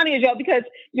so funny, Joe, because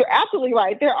you're absolutely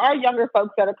right. There are younger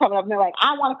folks that are coming up and they're like,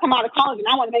 I want to come out of college and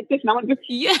I want to make this and I want to do.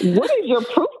 Yeah. What is your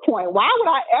proof point? Why would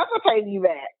I ever pay you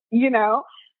that? You know?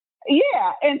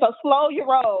 Yeah. And so slow your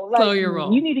roll. Like, slow your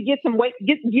roll. You need to get some weight,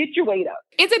 get your weight up.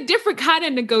 It's a different kind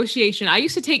of negotiation. I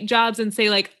used to take jobs and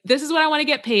say like, this is what I want to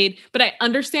get paid, but I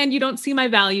understand you don't see my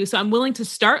value. So I'm willing to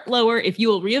start lower if you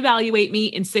will reevaluate me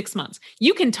in 6 months.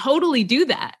 You can totally do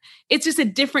that. It's just a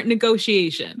different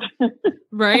negotiation,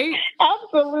 right?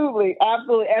 Absolutely.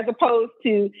 Absolutely. As opposed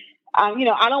to, I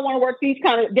don't want to work these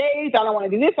kind of days. I don't want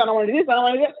to do this. I don't want to do this. I don't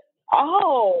want to do that.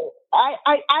 Oh,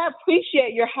 I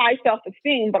appreciate your high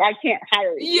self-esteem, but I can't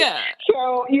hire you. Yeah.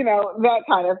 So, that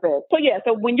kind of thing.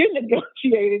 So when you're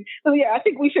negotiating, I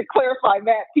think we should clarify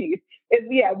that piece.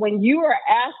 When you are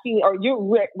asking or you're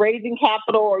raising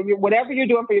capital or whatever you're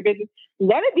doing for your business,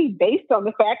 let it be based on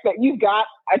the fact that you've got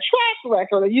a track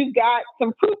record or you've got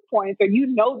some proof points or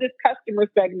this customer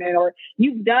segment or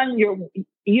you've done your,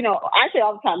 I say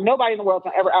all the time, nobody in the world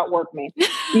can ever outwork me,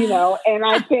 and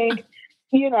I think,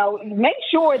 make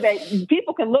sure that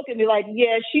people can look and be like,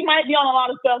 yeah, she might be on a lot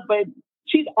of stuff, but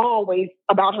she's always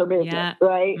about her business,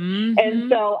 right? Mm-hmm. And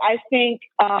so I think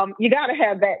you got to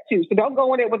have that too. So don't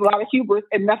go in there with a lot of hubris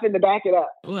and nothing to back it up.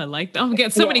 Oh, I like that. I'm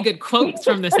getting so many good quotes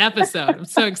from this episode. I'm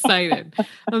so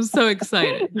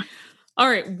excited. All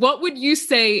right. What would you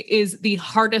say is the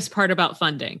hardest part about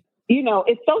funding?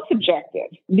 It's so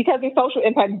subjective because there's social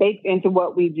impact baked into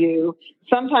what we do.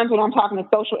 Sometimes when I'm talking to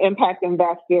social impact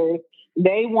investors,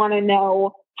 they want to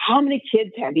know how many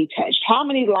kids have you touched, how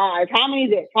many lives, how many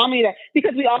this, how many that,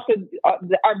 because we also,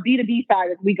 our B2B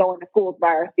side is we go into schools by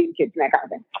our student kids and that kind of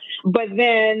thing. But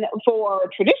then for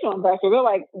traditional investors, they're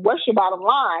like, what's your bottom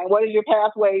line? What is your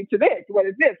pathway to this? What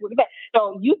is this? What is that?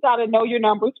 So you've got to know your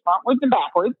numbers frontwards and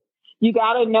backwards. You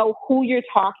got to know who you're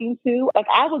talking to. Like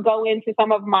I would go into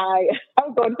some of my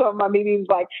meetings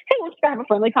like, hey, let's have a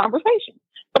friendly conversation.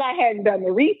 But I hadn't done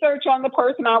the research on the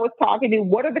person I was talking to.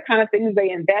 What are the kind of things they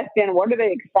invest in? What are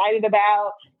they excited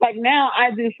about? Like now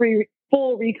I do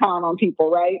full recon on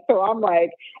people, right? So I'm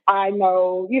like, I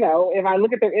know, if I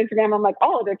look at their Instagram, I'm like,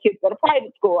 oh, their kids go to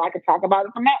private school. I could talk about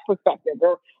it from that perspective.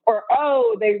 Or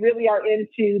oh, they really are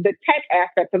into the tech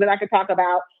aspect. So then I could talk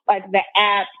about like the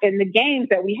apps and the games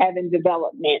that we have in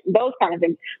development, those kind of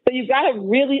things. So you've got to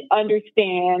really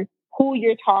understand who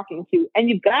you're talking to. And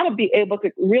you've got to be able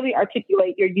to really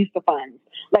articulate your use of funds.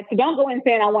 Like, so don't go in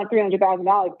saying, I want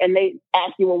 $300,000 and they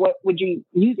ask you, well, what would you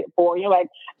use it for? You're like,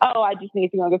 oh, I just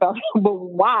need $300,000. But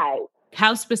why?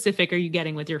 How specific are you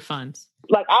getting with your funds?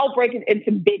 like I'll break it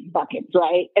into big buckets,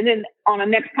 right? And then on the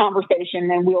next conversation,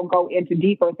 then we'll go into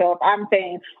deeper. So if I'm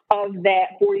saying of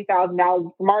that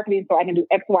 $40,000 for marketing, so I can do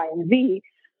X, Y, and Z,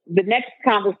 the next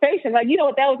conversation, like, you know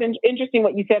what, that was interesting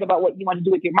what you said about what you want to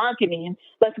do with your marketing.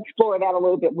 Let's explore that a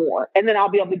little bit more. And then I'll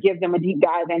be able to give them a deep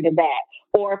dive into that.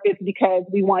 Or if it's because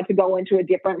we want to go into a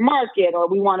different market, or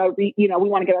we want to, we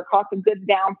want to get our cost of goods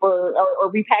down or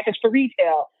repackage for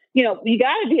retail. You know, you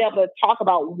got to be able to talk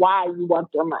about why you want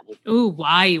your money. Ooh,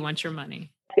 why you want your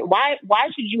money. Why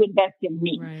should you invest in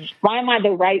me? Right. Why am I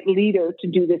the right leader to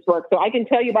do this work? So I can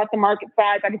tell you about the market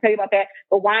size. I can tell you about that.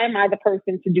 But why am I the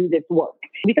person to do this work?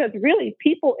 Because really,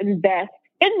 people invest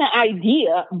in the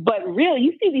idea, but really,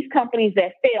 you see these companies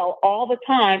that fail all the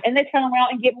time and they turn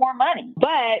around and get more money.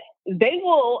 But they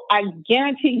will, I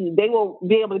guarantee you, they will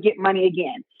be able to get money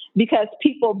again because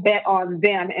people bet on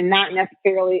them and not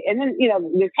necessarily, and then, you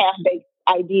know, this half-baked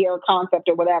idea or concept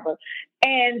or whatever.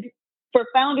 And for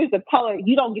founders of color,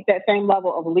 you don't get that same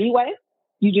level of leeway.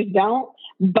 You just don't.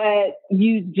 But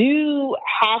you do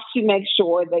have to make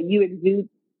sure that you exude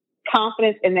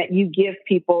confidence and that you give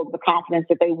people the confidence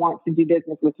that they want to do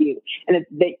business with you and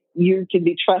that you can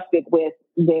be trusted with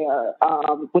their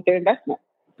investment.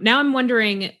 Now I'm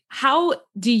wondering, how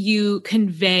do you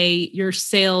convey your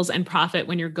sales and profit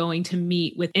when you're going to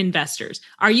meet with investors?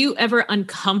 Are you ever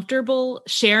uncomfortable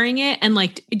sharing it? And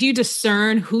like, do you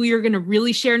discern who you're going to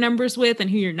really share numbers with and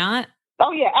who you're not?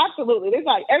 Oh, yeah, absolutely. There's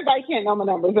like, everybody can't know my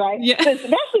numbers, right? Yeah.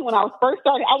 Especially when I was first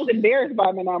starting, I was embarrassed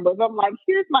by my numbers. I'm like,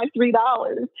 here's my $3.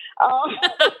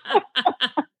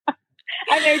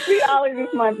 I made $3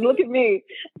 this month. Look at me.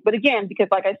 But again, because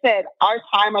like I said, our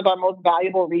time is our most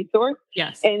valuable resource.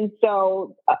 Yes. And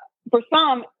so for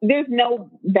some, there's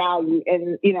no value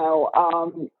in,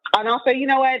 and I'll say, you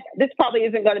know what, this probably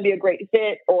isn't going to be a great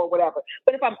fit or whatever.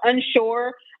 But if I'm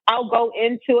unsure, I'll go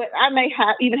into it. I may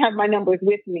even have my numbers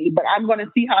with me, but I'm going to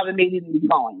see how the meeting is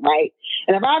going, right?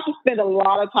 And if I have to spend a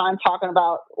lot of time talking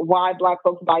about why Black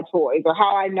folks buy toys, or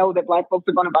how I know that Black folks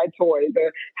are going to buy toys,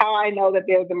 or how I know that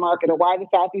there's a market, or why the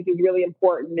Southeast is really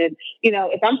important, and,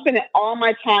 if I'm spending all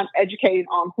my time educating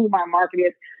on who my market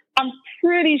is, I'm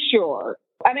pretty sure.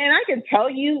 I mean, I can tell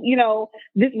you,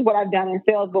 this is what I've done in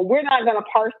sales, but we're not going to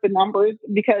parse the numbers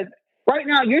because right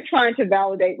now you're trying to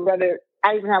validate whether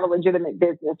I even have a legitimate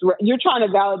business. You're trying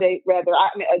to validate whether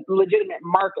a legitimate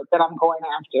market that I'm going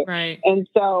after. Right. And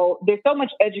so there's so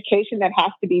much education that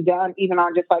has to be done, even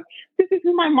on just like, this is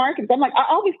who my market is. I'm like, I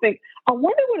always think, I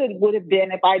wonder what it would have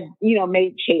been if I,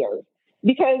 made chairs.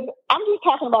 Because I'm just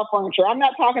talking about furniture. I'm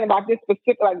not talking about this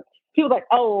specific, like, people like,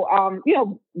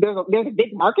 there's a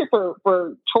big market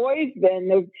for toys. Then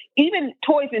there's even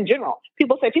toys in general.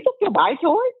 People say, people still buy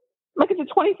toys? Look, it's a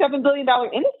 $27 billion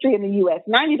industry in the U.S.,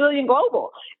 $90 billion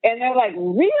global. And they're like,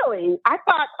 really? I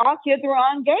thought all kids were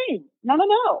on games. No.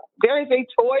 There is a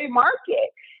toy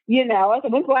market. I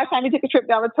said, when's the last time you took a trip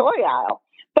down the toy aisle?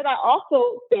 But I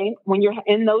also think when you're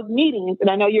in those meetings, and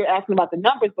I know you're asking about the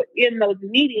numbers, but in those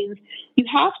meetings, you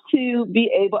have to be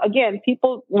able, again,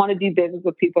 people want to do business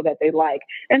with people that they like.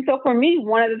 And so for me,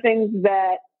 one of the things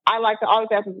that I like to always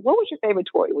ask is, what was your favorite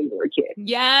toy when you were a kid?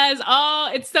 Yes. Oh,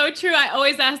 it's so true. I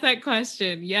always ask that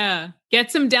question. Yeah.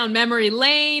 Gets them down memory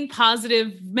lane,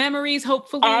 positive memories,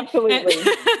 hopefully. Absolutely.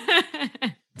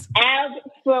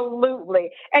 Absolutely.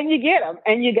 And you get them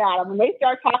and you got them. And they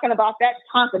start talking about that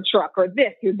Tonka truck or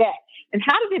this or that. And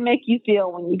how did it make you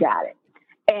feel when you got it?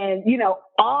 And,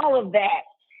 all of that.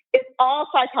 It's all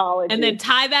psychology. And then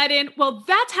tie that in. Well,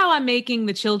 that's how I'm making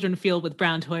the children feel with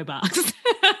Brown Toy Box.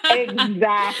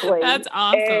 Exactly. That's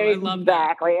awesome. Exactly. I love that.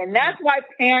 Exactly. And that's why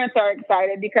parents are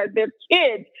excited, because their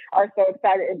kids are so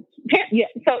excited.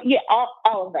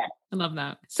 All of that. I love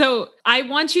that. So I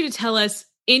want you to tell us,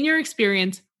 in your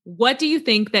experience, what do you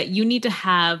think that you need to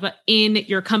have in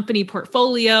your company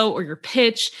portfolio or your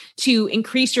pitch to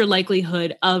increase your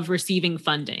likelihood of receiving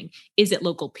funding? Is it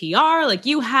local PR? Like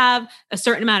you have a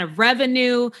certain amount of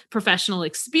revenue, professional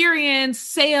experience,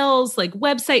 sales, like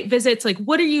website visits? Like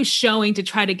what are you showing to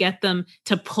try to get them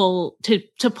to pull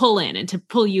in and to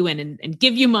pull you in and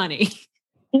give you money?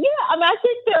 Yeah, I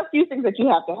think there are a few things that you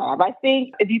have to have. I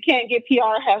think if you can't get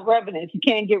PR, have revenue. If you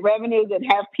can't get revenue, then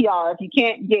have PR. If you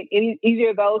can't get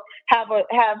either of those, have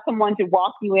someone to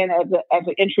walk you in as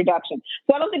an introduction.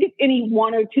 So I don't think it's any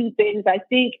one or two things. I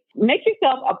think make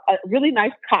yourself a really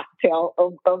nice cocktail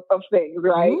of things,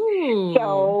 right? Ooh.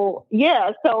 So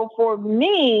yeah. So for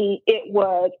me, it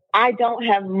was, I don't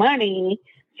have money,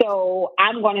 so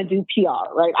I'm going to do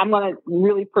PR, right? I'm going to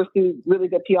really pursue really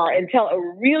good PR and tell a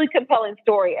really compelling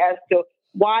story as to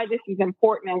why this is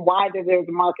important and why there's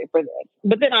a market for this.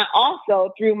 But then I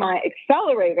also, through my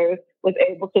accelerators, was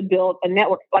able to build a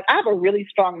network. Like, I have a really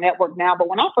strong network now, but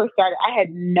when I first started, I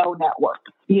had no network,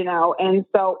 and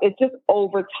so it's just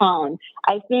over time.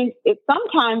 I think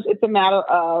sometimes it's a matter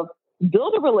of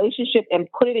build a relationship and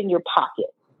put it in your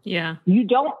pocket. Yeah. You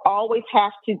don't always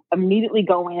have to immediately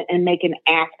go in and make an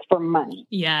ask for money.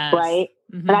 Yes. Right.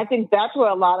 Mm-hmm. And I think that's where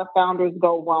a lot of founders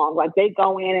go wrong. Like, they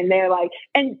go in and they're like,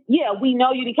 and yeah, we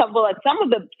know you become, but like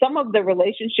some of the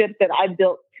relationships that I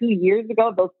built 2 years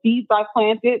ago, those seeds I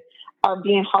planted are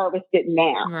being harvested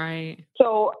now. Right.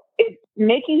 So it's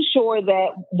making sure that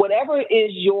whatever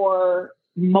is your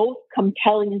most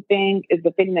compelling thing is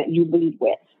the thing that you lead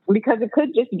with. Because it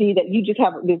could just be that you just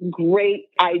have this great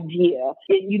idea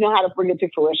and you know how to bring it to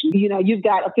fruition. You've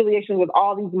got affiliations with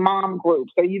all these mom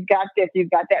groups, or you've got this,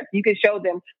 you've got that. You can show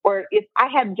them, or if I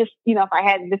had just, if I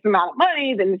had this amount of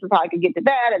money, then this is how I could get to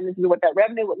that. And this is what that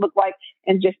revenue would look like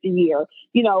in just a year.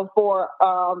 For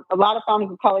a lot of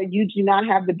founders of color, you do not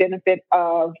have the benefit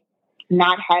of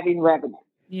not having revenue.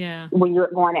 Yeah. When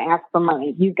you're going to ask for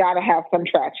money, you've got to have some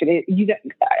traction.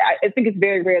 I think it's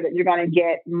very rare that you're going to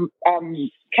get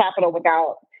capital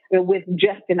with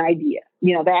just an idea.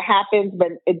 That happens, but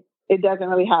it doesn't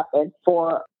really happen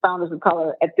for founders of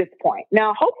color at this point.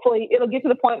 Now, hopefully, it'll get to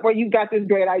the point where you've got this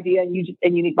great idea and you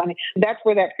need money. That's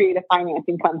where that creative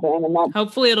financing comes in, and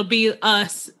hopefully it'll be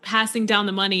us passing down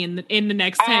the money in the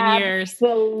next 10 years.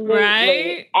 Absolutely,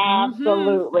 right?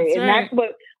 Absolutely, That's and right. that's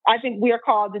what I think we are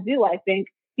called to do. I think.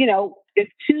 There's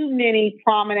too many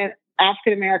prominent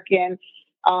African-American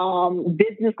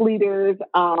business leaders,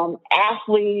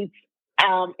 athletes,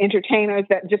 entertainers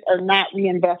that just are not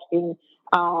reinvesting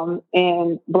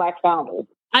in Black founders.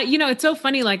 It's so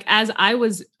funny. Like, as I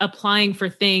was applying for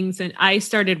things and I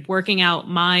started working out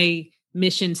my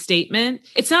mission statement,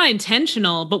 it's not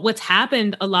intentional, but what's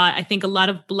happened a lot, I think a lot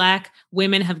of Black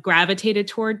women have gravitated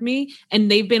toward me,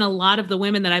 and they've been a lot of the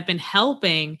women that I've been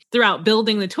helping throughout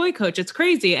building the Toy Coach. It's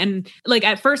crazy. And like,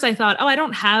 at first I thought, I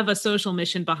don't have a social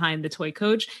mission behind the Toy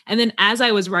Coach. And then as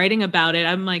I was writing about it,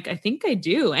 I'm like, I think I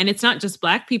do. And it's not just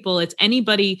Black people. It's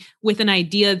anybody with an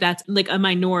idea that's like a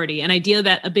minority, an idea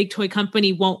that a big toy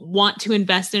company won't want to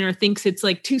invest in, or thinks it's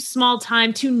like too small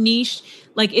time, too niche.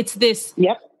 Like, it's this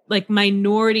like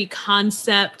minority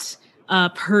concept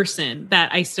person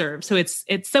that I serve. So it's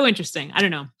so interesting. I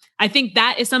don't know. I think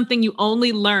that is something you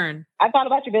only learn. I thought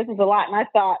about your business a lot, and I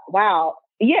thought, wow,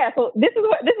 yeah. So this is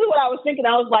what I was thinking.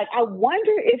 I was like, I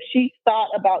wonder if she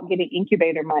thought about getting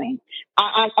incubator money.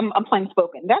 I'm plain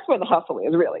spoken. That's where the hustle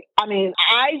is, really. I mean,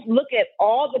 I look at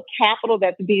all the capital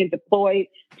that's being deployed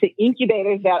to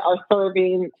incubators that are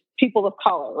serving people of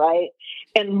color, right?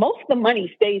 And most of the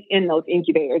money stays in those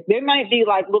incubators. There might be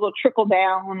like little trickle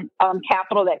down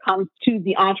capital that comes to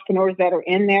the entrepreneurs that are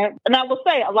in there. And I will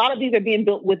say a lot of these are being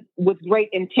built with great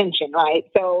intention, right?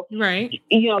 So, right.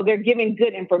 They're giving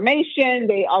good information.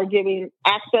 They are giving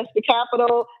access to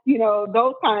capital,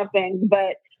 those kind of things.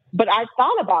 But I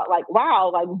thought about like,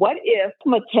 wow, like what if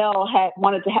Mattel had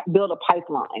wanted to build a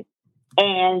pipeline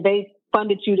and they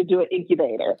funded you to do an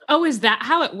incubator? Oh, is that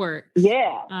how it works?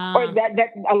 Yeah. Or that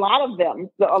a lot of them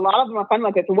are funded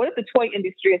like that. So what if the Toy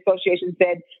Industry Association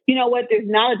said, you know what, there's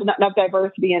not enough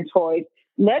diversity in toys.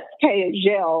 Let's pay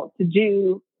Agile to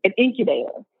do an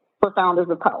incubator for founders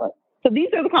of color. So these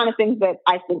are the kind of things that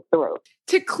I think through.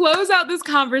 To close out this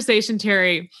conversation,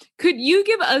 Terry, could you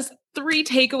give us 3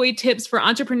 takeaway tips for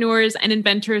entrepreneurs and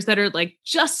inventors that are like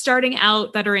just starting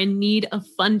out, that are in need of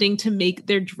funding to make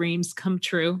their dreams come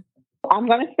true? I'm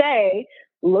going to say,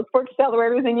 look for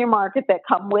accelerators in your market that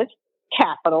come with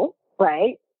capital,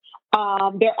 right?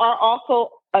 There are also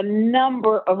a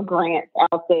number of grants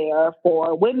out there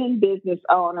for women business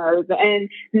owners, and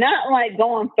not like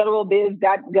go on federal biz,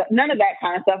 none of that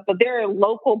kind of stuff, but there are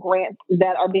local grants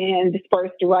that are being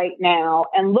dispersed right now,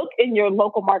 and look in your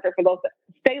local market for those.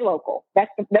 Stay local.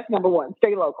 That's number one.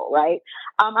 Stay local, right?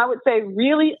 I would say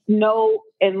really know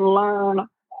and learn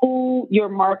who your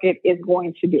market is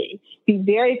going to be. Be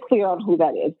very clear on who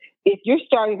that is. If you're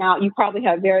starting out, you probably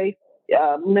have very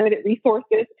limited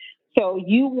resources. So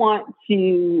you want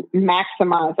to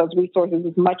maximize those resources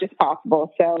as much as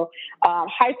possible. So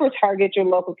hyper-target your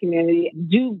local community.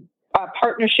 Do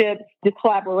partnerships, do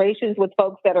collaborations with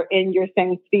folks that are in your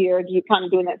same sphere. You're kind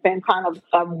of doing that same kind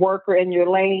of work or in your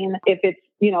lane. If it's,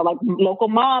 like local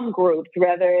mom groups,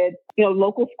 whether it's,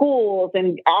 local schools,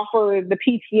 and offer the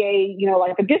PTA,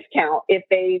 like a discount if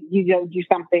they, do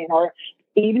something, or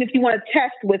even if you want to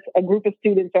test with a group of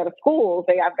students at a school,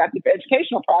 say, I've got this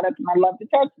educational product and I'd love to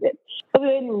test it. So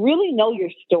then really know your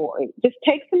story. Just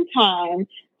take some time,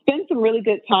 spend some really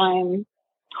good time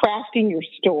crafting your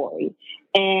story.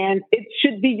 And it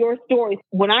should be your story.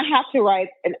 When I have to write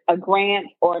a grant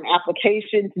or an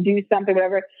application to do something,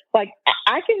 whatever, like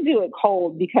I can do it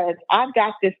cold because I've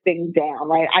got this thing down,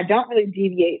 right? I don't really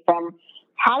deviate from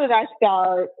how did I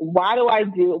start? Why do I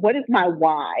do it? What is my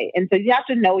why? And so you have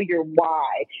to know your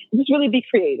why. Just really be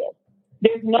creative.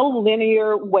 There's no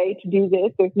linear way to do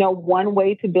this. There's no one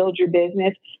way to build your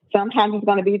business. Sometimes it's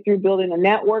going to be through building a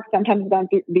network. Sometimes it's going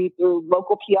to be through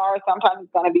local PR. Sometimes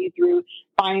it's going to be through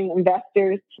finding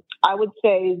investors. I would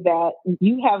say that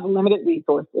you have limited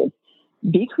resources.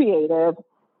 Be creative.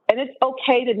 And it's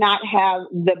okay to not have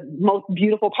the most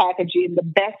beautiful packaging, the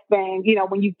best thing,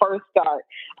 when you first start.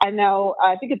 I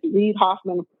think it's Reid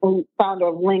Hoffman, founder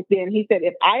of LinkedIn. He said,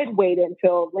 if I had waited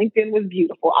until LinkedIn was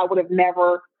beautiful, I would have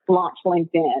never launched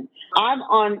LinkedIn. I'm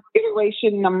on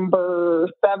iteration number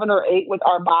 7 or 8 with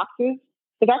our boxes,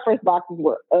 because our first boxes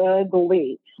were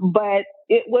ugly, but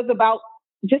it was about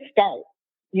just start,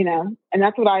 and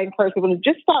that's what I encourage people to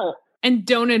just start. And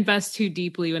don't invest too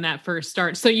deeply when that first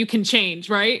starts so you can change,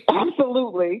 right?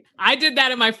 Absolutely. I did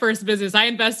that in my first business. I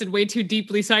invested way too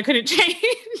deeply so I couldn't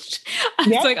change. I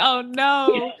was like, oh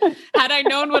no. Had I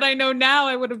known what I know now,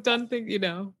 I would have done things,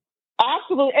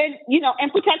 Absolutely. And,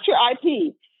 and protect your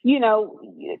IP.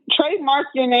 Trademark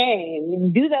your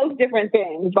name, do those different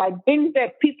things, like things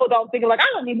that people don't think like, I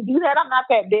don't need to do that. I'm not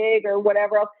that big or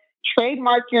whatever else.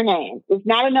 Trademark your name. It's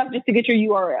not enough just to get your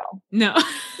URL. No.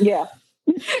 Yeah.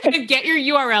 Get your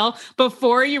URL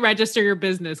before you register your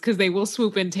business because they will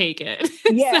swoop and take it.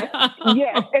 Yes.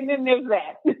 Yes. And then there's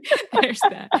that. There's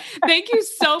that. Thank you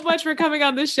so much for coming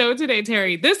on the show today,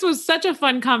 Terry. This was such a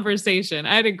fun conversation.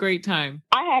 I had a great time.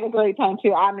 I had a great time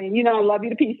too. I mean, I love you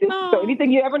to pieces. Oh. So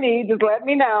anything you ever need, just let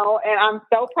me know. And I'm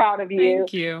so proud of you.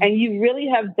 Thank you. And you really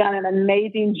have done an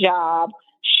amazing job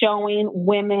showing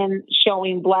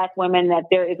Black women that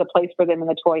there is a place for them in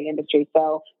the toy industry.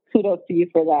 So kudos to you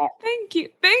for that. Thank you.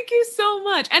 Thank you so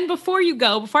much. And before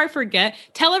I forget,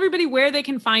 tell everybody where they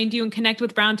can find you and connect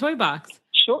with Brown Toy Box.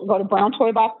 Sure. Go to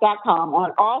browntoybox.com.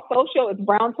 On all social, it's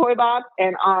Brown Toy Box.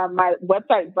 And on my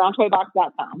website, it's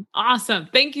browntoybox.com. Awesome.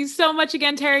 Thank you so much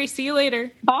again, Terry. See you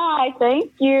later. Bye.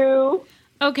 Thank you.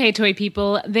 Okay, toy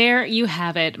people, there you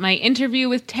have it. My interview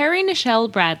with Terry Nichelle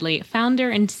Bradley, founder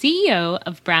and CEO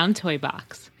of Brown Toy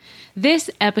Box. This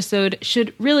episode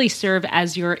should really serve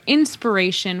as your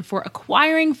inspiration for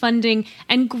acquiring funding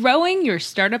and growing your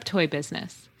startup toy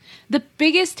business. The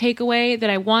biggest takeaway that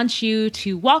I want you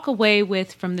to walk away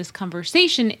with from this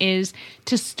conversation is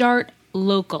to start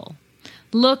local.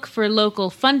 Look for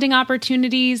local funding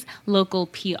opportunities, local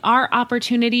PR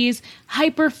opportunities,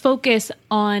 hyper-focus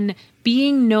on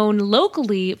being known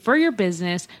locally for your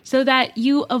business so that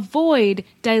you avoid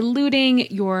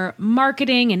diluting your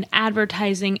marketing and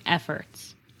advertising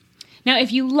efforts. Now,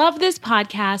 if you love this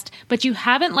podcast, but you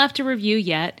haven't left a review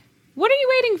yet, what are you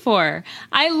waiting for?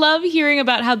 I love hearing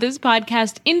about how this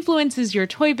podcast influences your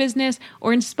toy business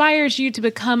or inspires you to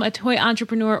become a toy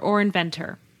entrepreneur or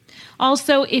inventor.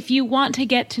 Also, if you want to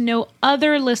get to know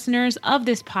other listeners of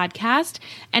this podcast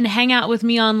and hang out with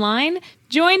me online,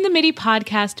 join the MIDI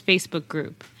Podcast Facebook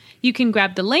group. You can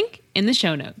grab the link in the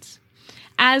show notes.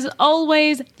 As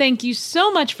always, thank you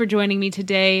so much for joining me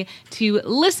today to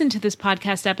listen to this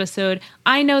podcast episode.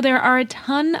 I know there are a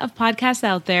ton of podcasts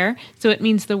out there, so it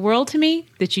means the world to me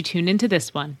that you tune into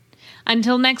this one.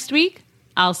 Until next week,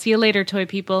 I'll see you later, toy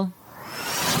people.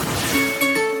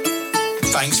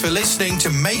 Thanks for listening to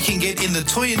Making It in the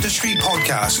Toy Industry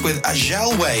podcast with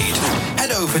Ajel Wade.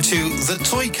 Head over to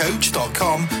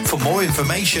thetoycoach.com for more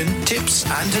information, tips,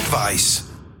 and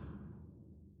advice.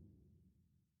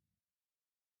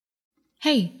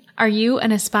 Hey, are you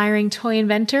an aspiring toy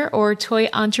inventor or toy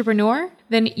entrepreneur?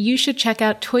 Then you should check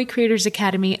out Toy Creators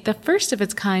Academy, the first of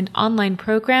its kind online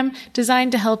program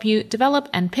designed to help you develop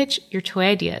and pitch your toy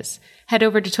ideas. Head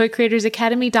over to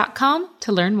toycreatorsacademy.com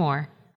to learn more.